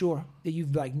dudes I'm sure that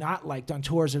you've like not liked on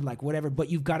tours or like whatever, but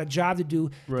you've got a job to do,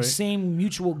 the Right. same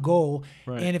mutual goal,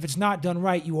 Right. and if it's not done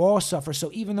right, you all suffer. So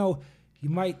even though you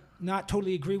might not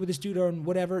totally agree with this dude or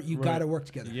whatever, you Right. got to work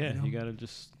together. Yeah, you know? you got to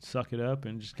just suck it up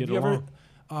and just get Have you along.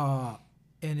 ever,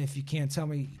 and if you can't tell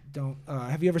me, don't.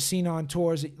 Have you ever seen on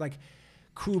tours like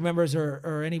crew members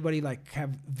or anybody like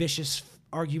have vicious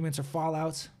arguments or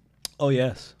fallouts? Oh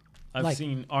yes, I've Like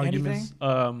seen arguments.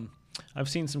 I've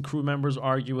seen some crew members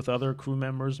argue with other crew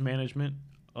members, management.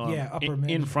 Yeah, upper in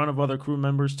management. front of other crew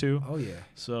members too. Oh yeah.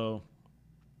 So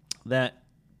that,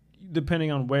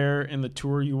 depending on where in the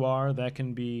tour you are, that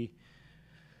can be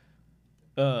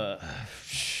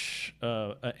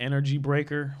an energy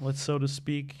breaker, so to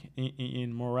speak,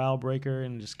 in morale breaker,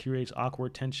 and just creates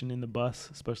awkward tension in the bus,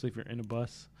 especially if you're in a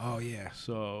bus. Oh yeah.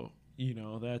 So,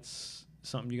 that's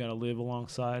something you got to live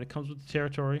alongside. It comes with the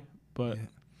territory, but,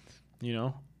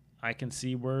 I can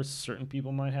see where certain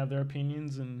people might have their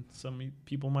opinions and some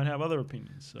people might have other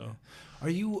opinions. So, Are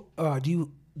you? Do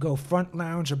you go front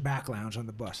lounge or back lounge on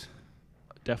the bus?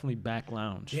 definitely back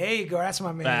lounge. There you go. That's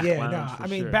my man. Back yeah, lounge no. for I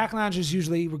mean, sure. back lounge is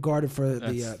usually regarded for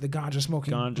That's the ganja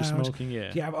smoking. Ganja lounge. smoking,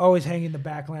 yeah. Yeah, I've always hang in the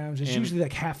back lounge. It's And usually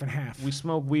like half and half. We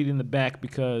smoke weed in the back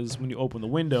because when you open the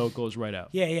window, it goes right out.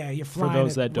 Yeah, you're flying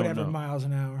those at that don't whatever know. miles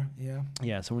an hour. Yeah.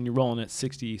 Yeah, so when you're rolling at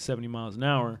 60, 70 miles an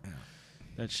hour, Yeah.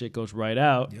 that shit goes right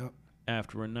out Yep.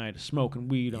 after a night of smoking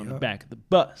weed on the Yep. back of the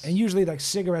bus. And usually, like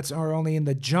cigarettes are only in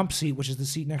the jump seat, which is the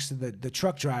seat next to the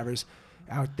truck drivers,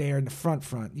 out there in the front.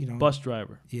 Bus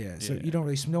driver, Yeah, so Yeah. you don't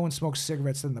really. No one smokes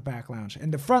cigarettes in the back lounge. In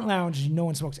the front lounge, no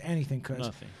one smokes anything because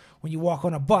nothing. when you walk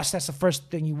on a bus, that's the first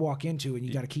thing you walk into, and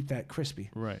you got to keep that crispy.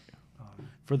 Right.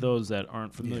 For those that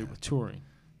aren't familiar yeah. with touring.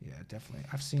 Yeah, definitely.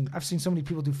 I've seen so many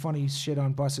people do funny shit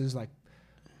on buses, like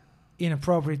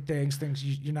inappropriate things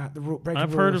you're not breaking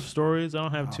I've rules. heard of stories. I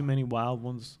don't have too many wild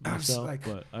ones I've s- myself, like,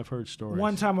 but I've heard stories.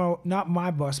 One time, not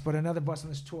my bus, but another bus on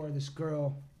this tour, this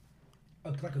girl,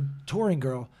 like a touring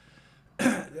girl,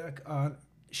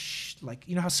 like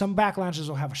you know how some back lounges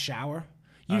will have a shower.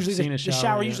 Usually, seen the a shower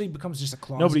shower, yeah. usually becomes just a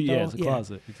closet. Nobody, though. it's a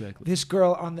closet, exactly. This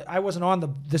girl I wasn't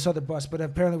on this other bus, but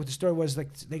apparently what the story was,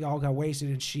 like they all got wasted,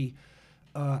 and she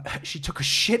took a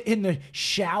shit in the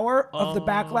shower of the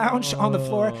back lounge on the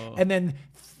floor, Oh. and then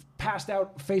passed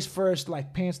out face first,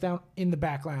 like pants down in the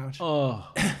back lounge. Oh,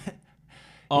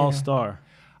 all star.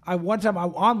 One time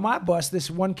on my bus, this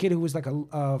one kid who was like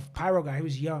a pyro guy, he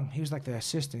was young. He was like the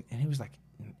assistant, and he was like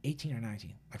 18 or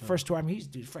 19. Like first tour, I mean, he's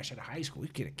dude fresh out of high school. He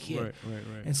could a kid. Right.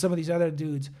 And some of these other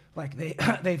dudes, like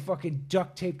they fucking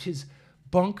duct taped his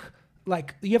bunk.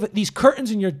 Like you have these curtains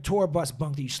in your tour bus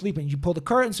bunk that you sleep in. You pull the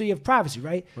curtain so you have privacy,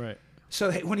 right? Right. So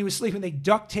when he was sleeping, they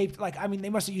duct taped. Like I mean, they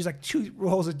must have used like 2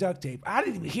 rolls of duct tape. I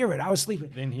didn't even hear it. I was sleeping.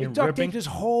 Didn't hear they him duct ripping? taped his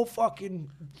whole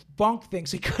fucking bunk thing,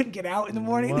 so he couldn't get out in the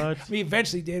morning. What? I mean, he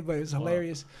eventually did, but it was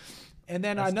hilarious. And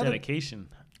then That's another. dedication.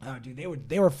 Oh, dude,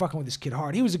 they were fucking with this kid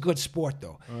hard. He was a good sport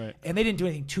though, Right. and they didn't do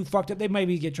anything too fucked up. They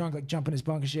maybe get drunk, like jump in his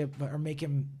bunk and shit, or make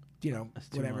him, That's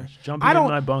too whatever. much. Jumping in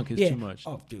my bunk is yeah. too much.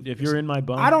 Oh, dude, if you're in my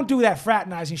bunk, I don't do that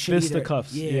fraternizing shit either.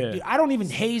 Fisticuffs, yeah. Dude, I don't even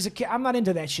haze a kid. I'm not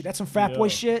into that shit. That's some frat boy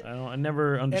shit. I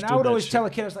never understood And I would that always shit. tell a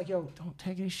kid, I was like, yo, don't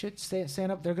take any shit.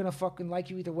 Stand up. They're gonna fucking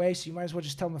like you either way, so you might as well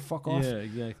just tell them to fuck off. Yeah,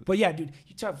 exactly. But yeah, dude,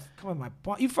 come on my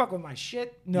bunk. You fuck with my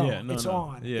shit? No, Yeah, no, it's no.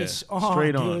 on. Yeah. It's on,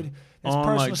 Straight on. dude. That's On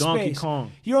personal like Donkey space.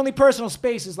 Kong. Your only personal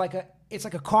space is like it's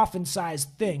like a coffin-sized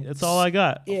thing. That's all I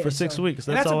got Yeah, for 6 so- weeks.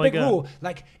 and That's all a big I got. rule.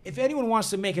 Like, if anyone wants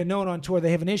to make it known on tour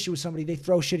they have an issue with somebody, they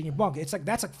throw shit in your bunk. It's like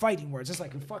that's like fighting words. It's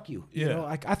like fuck you. You Yeah. know,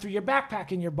 like I threw your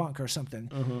backpack in your bunk or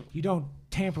something. You don't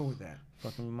tamper with that.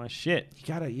 Fucking with my shit.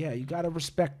 You gotta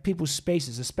respect people's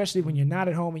spaces, especially when you're not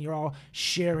at home and you're all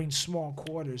sharing small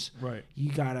quarters. Right.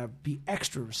 You gotta be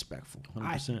extra respectful.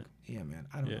 100%. Yeah, man.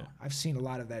 I don't Yeah. know. I've seen a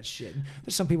lot of that shit. And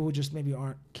there's some people who just maybe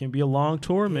aren't. Can be a long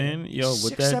tour, man. Yo, with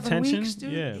 6, that 7 tension. weeks,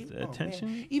 dude. Yeah, Oh, that tension.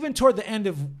 man. Even toward the end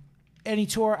of any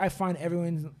tour, I find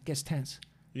everyone gets tense.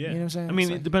 Yeah. You know what I'm saying? I mean, It's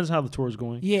it like- depends on how the tour is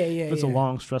going. Yeah. If it's a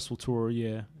long, stressful tour,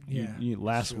 yeah. Yeah,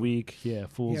 Last true. week,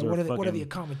 fools Yeah, are what are fucking. the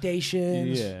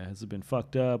accommodations? Yeah, has it been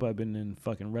fucked up? I've been in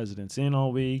fucking Residence Inn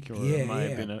all week, or Yeah, am I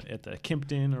yeah. been at the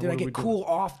Kimpton? Or Did I what are we get doing? cool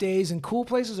off days in cool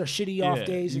places or shitty off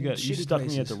days you in got shitty you stuck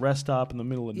places? me at the rest stop in the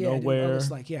middle of Yeah, dude, nowhere. I was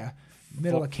like,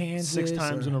 middle of Kansas. 6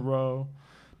 times in a row.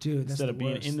 Dude, that's Instead the of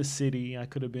being worst. in the city, I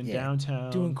could have been Yeah,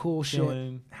 downtown doing cool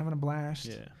chilling. shit, having a blast.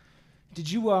 Yeah,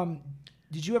 Did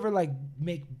you ever like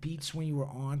make beats when you were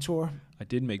on tour? I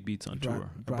did make beats on brought- tour.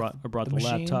 brought I brought the the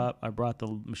machine? laptop. I brought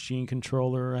the machine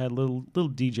controller. I had little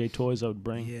DJ toys I would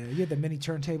bring. Yeah, you had the mini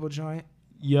turntable joint.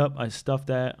 Yep, I stuffed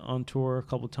that on tour a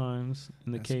couple times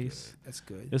in the That's case. good. That's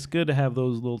good. It's good to have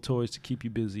those little toys to keep you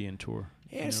busy in tour.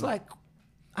 Yeah, you it's know? like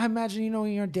I imagine,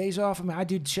 your days off. I mean, I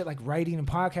do shit like writing and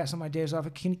podcasts on my days off.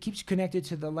 It keeps you connected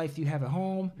to the life you have at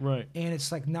home. Right. And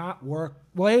it's like not work.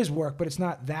 Well, it is work, but it's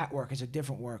not that work. It's a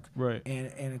different work. Right. And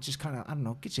it just kind of, I don't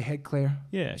know, gets your head clear.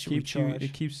 Yeah,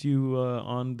 it keeps you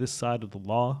on this side of the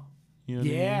law. You know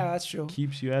what I mean? That's true.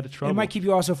 Keeps you out of trouble. It might keep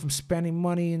you also from spending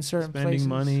money in certain places. Spending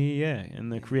money, yeah,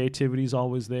 and the creativity's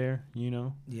always there,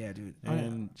 Yeah, dude.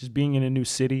 And just being in a new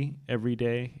city every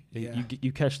day,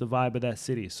 you catch the vibe of that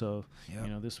city. So,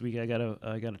 this week I got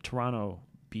a Toronto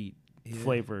beat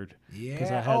flavored. Yeah.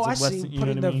 Because I had some see.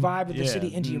 Putting the vibe of the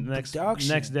city into your production.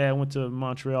 Next day I went to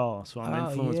Montreal, so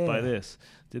I'm influenced by this.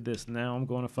 Did this. Now I'm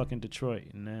going to fucking Detroit,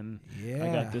 and then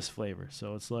I got this flavor.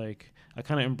 So it's like I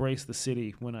kind of embrace the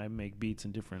city when I make beats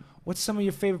and different. What's some of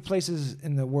your favorite places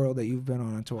in the world that you've been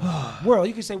on tour? World,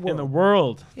 you can say world. In the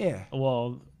world? Yeah.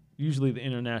 Well, usually the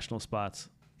international spots.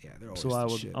 Yeah, they're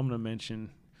always I'm going to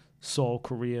mention Seoul,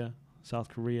 Korea, South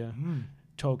Korea,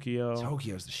 Tokyo.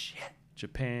 Tokyo's the shit.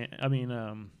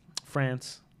 Japan.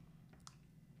 France.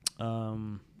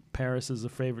 Paris is a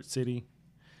favorite city.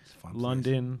 It's a fun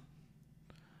London. place.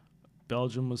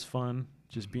 Belgium was fun.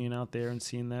 Just being out there and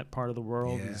seeing that part of the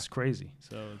world is crazy.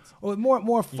 So it's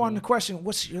more fun question.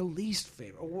 What's your least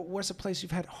favorite? What's a place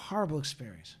you've had horrible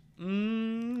experience?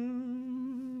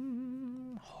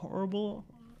 Horrible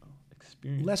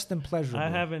experience. Less than pleasurable. I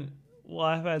haven't. Well,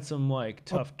 I've had some like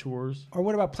tough tours. Or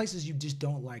what about places you just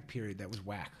don't like? Period. That was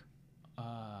whack.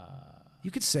 You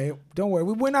could say it. Don't worry.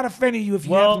 We're not offending you if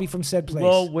you have to be from said place.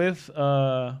 Well,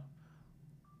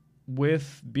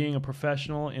 with being a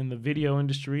professional in the video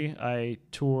industry, I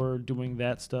tour doing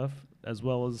that stuff as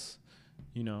well as,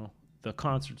 the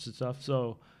concerts and stuff.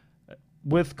 So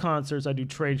with concerts, I do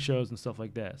trade shows and stuff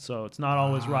like that. So it's not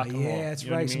always rock and roll. Yeah, that's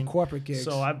right. Some corporate gigs.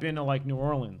 So I've been to like New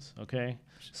Orleans, okay?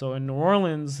 So in New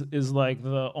Orleans is like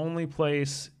the only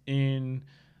place in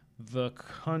the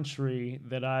country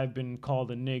that I've been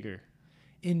called a nigger.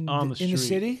 In the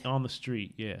city? On the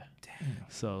street, yeah. Damn.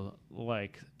 So,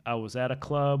 like, I was at a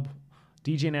club,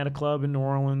 DJing at a club in New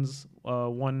Orleans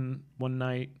one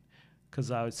night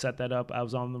because I would set that up. I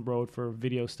was on the road for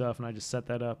video stuff, and I just set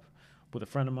that up with a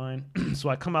friend of mine. So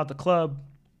I come out the club.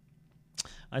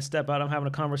 I step out. I'm having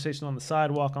a conversation on the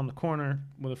sidewalk on the corner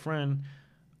with a friend.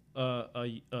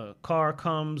 A car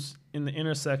comes in the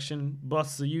intersection,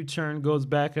 busts a U-turn, goes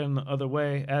back in the other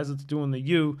way. As it's doing the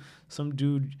U, some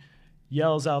dude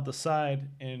yells out the side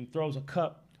and throws a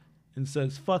cup and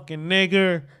says, "Fucking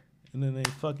nigger," and then they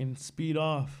fucking speed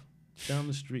off down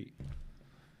the street.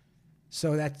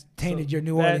 So that tainted your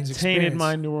New Orleans experience. That tainted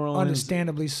my New Orleans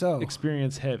understandably so.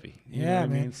 Experience heavy. You know what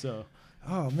man. I mean? So,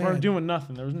 man. For doing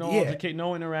nothing. There was no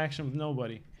no interaction with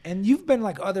nobody. And you've been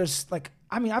like others, like,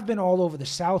 I mean, I've been all over the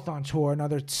South on tour and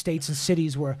other states and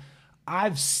cities where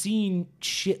I've seen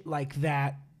shit like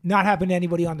that not happen to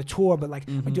anybody on the tour, but like,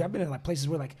 dude, I've been in like places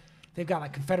where like they've got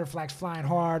like Confederate flags flying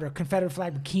hard or Confederate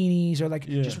flag bikinis or like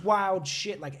just wild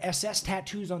shit, like SS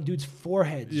tattoos on dudes'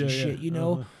 foreheads and shit, you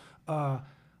know? But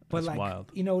that's like,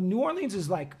 wild. New Orleans is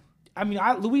like, I mean,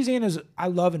 Louisiana's I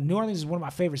love, and New Orleans is one of my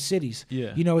favorite cities.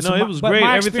 Yeah, it was great.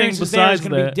 My Everything experience besides there is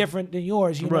going to that be different than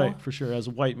yours. You right, know? For sure. As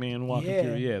a white man walking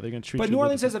through, they're going to treat you. But New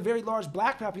Orleans has a very large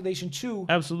black population too.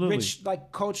 Absolutely, rich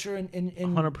like culture and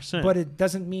 100%. But it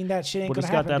doesn't mean that shit ain't going to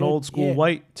happen. But it's got that old school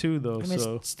white too, though. I mean,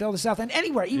 so it's still the South, and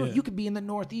anywhere, even you could be in the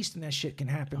Northeast and that shit can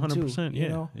happen 100%. too. You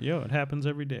know? Yo, it happens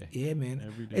every day. Yeah, man.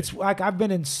 Every day. It's like I've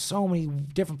been in so many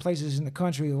different places in the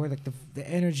country where like the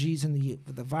energies and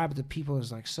the vibe of the people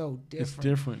is like so different. It's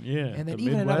different, yeah. And then the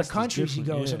even in other Midwest countries you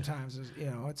go sometimes,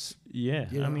 it's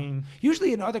I mean,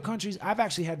 usually in other countries I've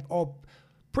actually had all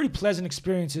pretty pleasant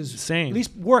experiences. Same. At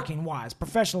least working wise,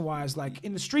 professional wise. Like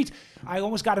in the streets, I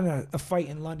almost got in a fight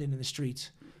in London in the streets.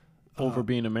 Over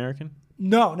being American?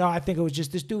 No, I think it was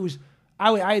just this dude was.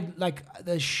 I like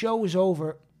the show was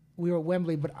over. We were at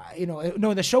Wembley, but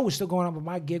the show was still going on, but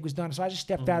my gig was done. So I just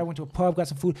stepped out. I went to a pub, got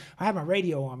some food. I had my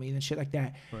radio on me and shit like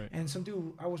that. Right. And some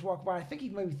dude, I was walking by. I think he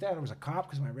maybe thought I was a cop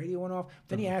because my radio went off.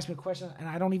 Then he asked me a question, and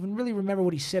I don't even really remember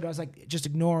what he said. I was like just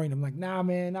ignoring him, like, "Nah,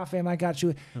 man, nah, fam, I got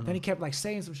you." Then he kept like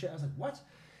saying some shit. I was like, "What?"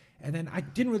 And then I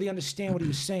didn't really understand what he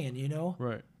was saying,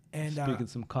 Right. And speaking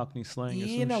some Cockney slang.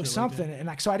 Or something. Like and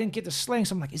like, so I didn't get the slang.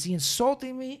 So I'm like, is he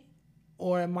insulting me?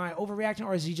 Or am I overreacting,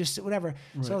 or is he just whatever?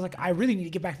 Right. So I was like, I really need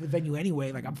to get back to the venue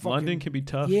anyway. Like I'm fucking. London can be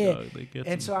tough. Yeah.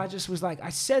 Dog. So I just was like,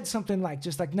 I said something like,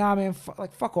 just like, nah, man,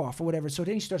 fuck off or whatever. So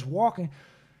then he starts walking,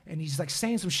 and he's like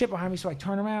saying some shit behind me. So I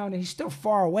turn around, and he's still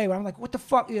far away. But I'm like, what the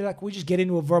fuck? Like we just get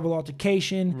into a verbal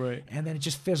altercation, right? And then it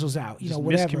just fizzles out. Just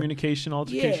Whatever. Miscommunication,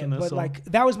 altercation. Yeah, that's but all. like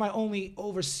that was my only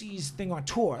overseas thing on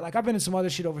tour. Like I've been in some other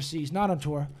shit overseas, not on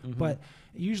tour, but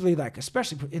Usually, like,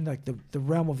 especially in like the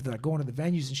realm of like going to the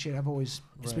venues and shit,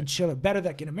 it's been chiller. Better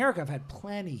that in America, I've had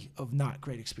plenty of not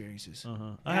great experiences.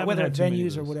 Whether at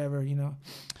venues or whatever, you know.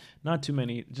 Not too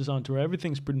many, just on tour.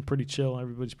 Everything's been pretty chill.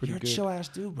 Everybody's pretty good. You're a chill ass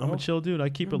dude, bro. I'm a chill dude. I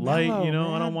keep it You're light, mellow, you know.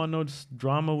 man. I don't want no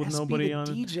drama with nobody on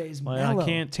DJ's it. Like, mellow. I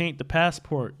can't taint the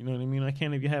passport. You know what I mean? I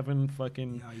can't be having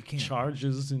fucking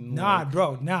charges and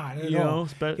bro, not at all.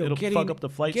 It'll fuck up the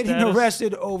flight getting status.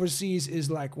 arrested overseas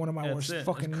is like one of my worst it.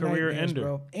 fucking Career nightmares, ender.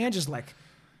 bro. And just like,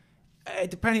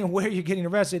 depending on where you're getting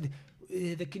arrested,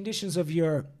 the conditions of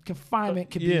your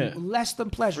confinement could be less than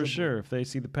pleasurable. For sure. If they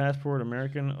see the passport,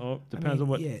 American, depends on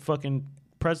what fucking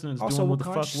president's also, doing what the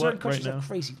fuck certain what countries right now. have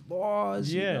crazy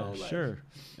laws. Yeah, you know, like, sure.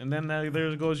 And then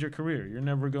there goes your career. You're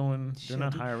never going. They're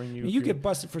not hiring you. You get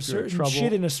busted for certain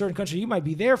shit in a certain country. You might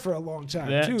be there for a long time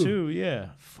that too. too, yeah.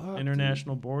 Fuck,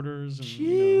 international borders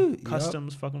and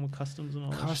customs, fucking with customs and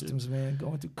all customs, that shit. Man,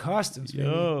 going through customs, man.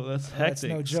 Yo, that's hectic. That's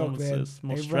no joke, man. It's the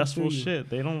most stressful shit.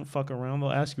 They don't fuck around.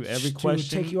 They'll ask you every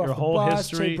question, take you off your the whole bus,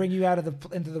 history, bring you out of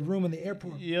into the room in the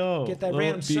airport. Yo, get that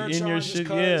random search in on your just shit.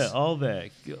 'cause. Yeah, all that.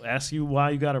 Ask you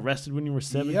why you got arrested when you were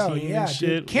 17 and shit.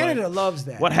 Dude, Canada loves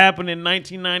that. What happened in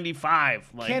 1995?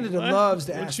 Like, Canada what? loves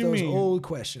to What ask you those mean? old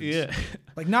questions. Yeah.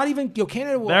 Like not even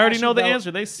Canada will. They already ask know you the about,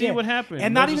 answer. They see what happened.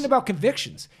 And not even about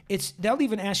convictions. They'll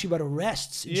even ask you about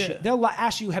arrests. And Yeah. shit. They'll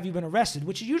ask you, have you been arrested?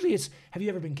 Which usually it's, have you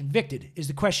ever been convicted? Is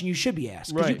the question you should be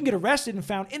asked. Because you Right. can get arrested and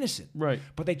found innocent. Right.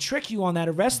 But they trick you on that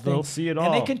arrest thing. They'll see it and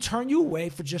all. they can turn you away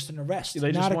for just an arrest.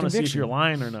 They not just a want to see if conviction. you're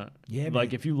lying or not. Yeah, like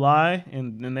man. if you lie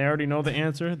and they already know the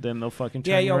answer, then they'll fucking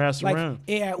turn your ass around.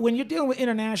 Yeah, when you're dealing with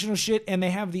international shit and they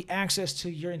have the access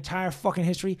to your entire fucking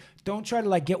history, don't try to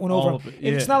like get one All over. of it,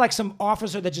 It's yeah. not like some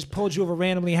officer that just pulled you over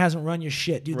randomly hasn't run your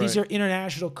shit, dude. These Right. are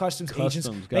international customs agents.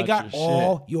 got They got your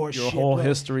all shit. your Your shit. whole bro.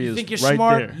 history you is think you're right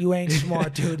smart? there. You ain't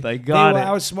smart, dude. They got will it.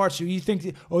 outsmart you. You think,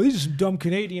 these are some dumb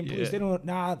Canadian police. Yeah. They don't.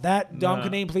 Nah, that dumb Nah.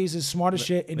 Canadian police is smart as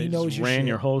shit, and They he knows just your ran shit.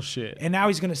 your whole shit. And now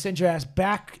he's gonna send your ass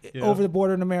back Yeah. over the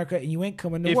border in America, and you ain't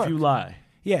coming to If work. you lie.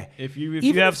 Yeah. If you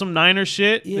Even have if- some Niner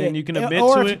shit, then you can admit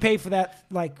or to if it. you pay for that,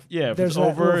 like Yeah, if there's it's that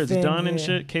over, little it's thing, done and yeah.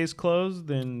 shit, case closed,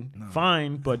 then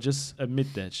fine, but just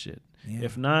admit that shit. Yeah.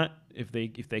 If not, if they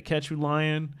catch you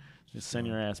lying, just send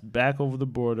your ass back over the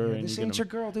border, and this you're ain't gonna, your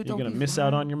girl, dude. you're Don't gonna be miss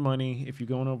out lying. on your money if you're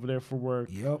going over there for work.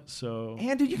 Yep. So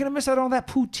And dude, you're gonna miss out on that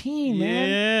poutine, man.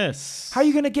 yes. How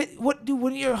you gonna get what, dude?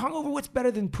 When you're hungover, what's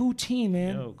better than poutine,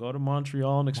 man? Yo, go to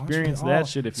Montreal and experience Montreal. that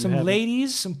shit if some you haven't.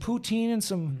 ladies, some poutine, and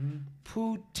some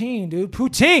poutine, dude.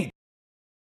 Poutine.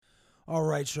 All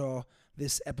right, y'all.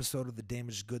 This episode of the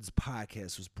Damaged Goods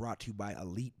podcast was brought to you by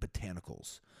Elite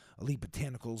Botanicals. Elite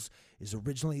Botanicals is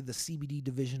originally the CBD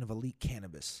division of Elite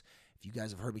Cannabis. If you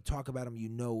guys have heard me talk about them, you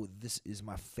know this is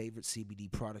my favorite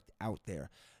CBD product out there.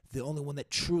 The only one that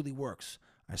truly works.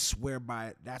 I swear by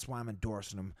it. That's why I'm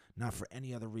endorsing them, not for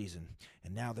any other reason.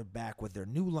 And now they're back with their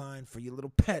new line for your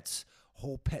little pets,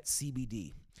 Whole Pet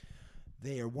CBD.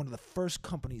 They are one of the first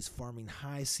companies farming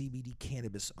high CBD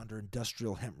cannabis under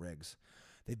industrial hemp regs.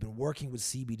 They've been working with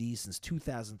CBD since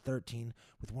 2013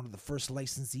 with one of the first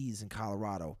licensees in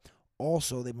Colorado.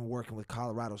 Also, they've been working with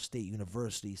Colorado State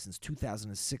University since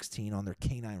 2016 on their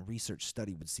canine research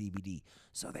study with CBD,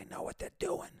 so they know what they're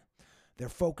doing. Their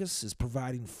focus is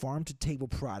providing farm-to-table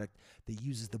product that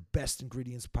uses the best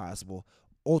ingredients possible,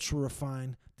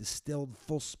 ultra-refined, distilled,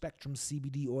 full-spectrum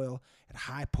CBD oil at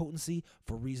high potency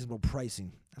for reasonable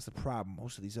pricing. That's the problem.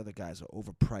 Most of these other guys are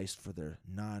overpriced for their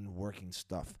non-working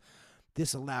stuff.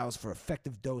 This allows for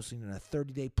effective dosing and a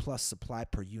 30-day plus supply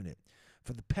per unit.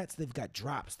 For the pets, they've got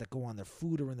drops that go on their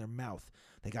food or in their mouth.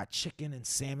 They got chicken and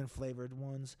salmon flavored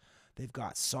ones. They've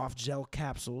got soft gel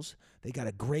capsules. They got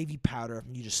a gravy powder.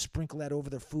 You just sprinkle that over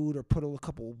their food or put a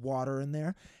couple of water in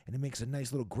there, and it makes a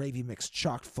nice little gravy mix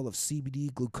chock full of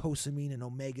CBD, glucosamine, and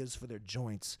omegas for their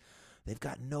joints. They've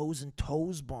got nose and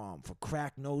toes balm for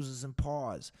cracked noses and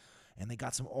paws. And they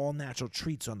got some all-natural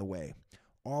treats on the way.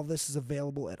 All this is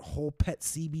available at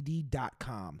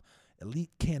WholePetCBD.com.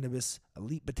 Elite Cannabis,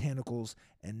 Elite Botanicals,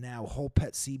 and now Whole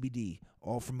Pet CBD,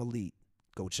 all from Elite.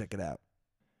 Go check it out.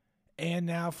 And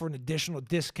now for an additional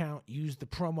discount, use the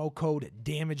promo code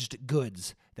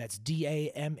DAMAGEDGOODS. That's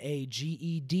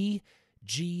DAMAGEDGOODS.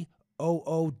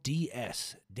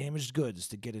 Damaged Goods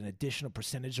to get an additional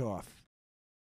percentage off.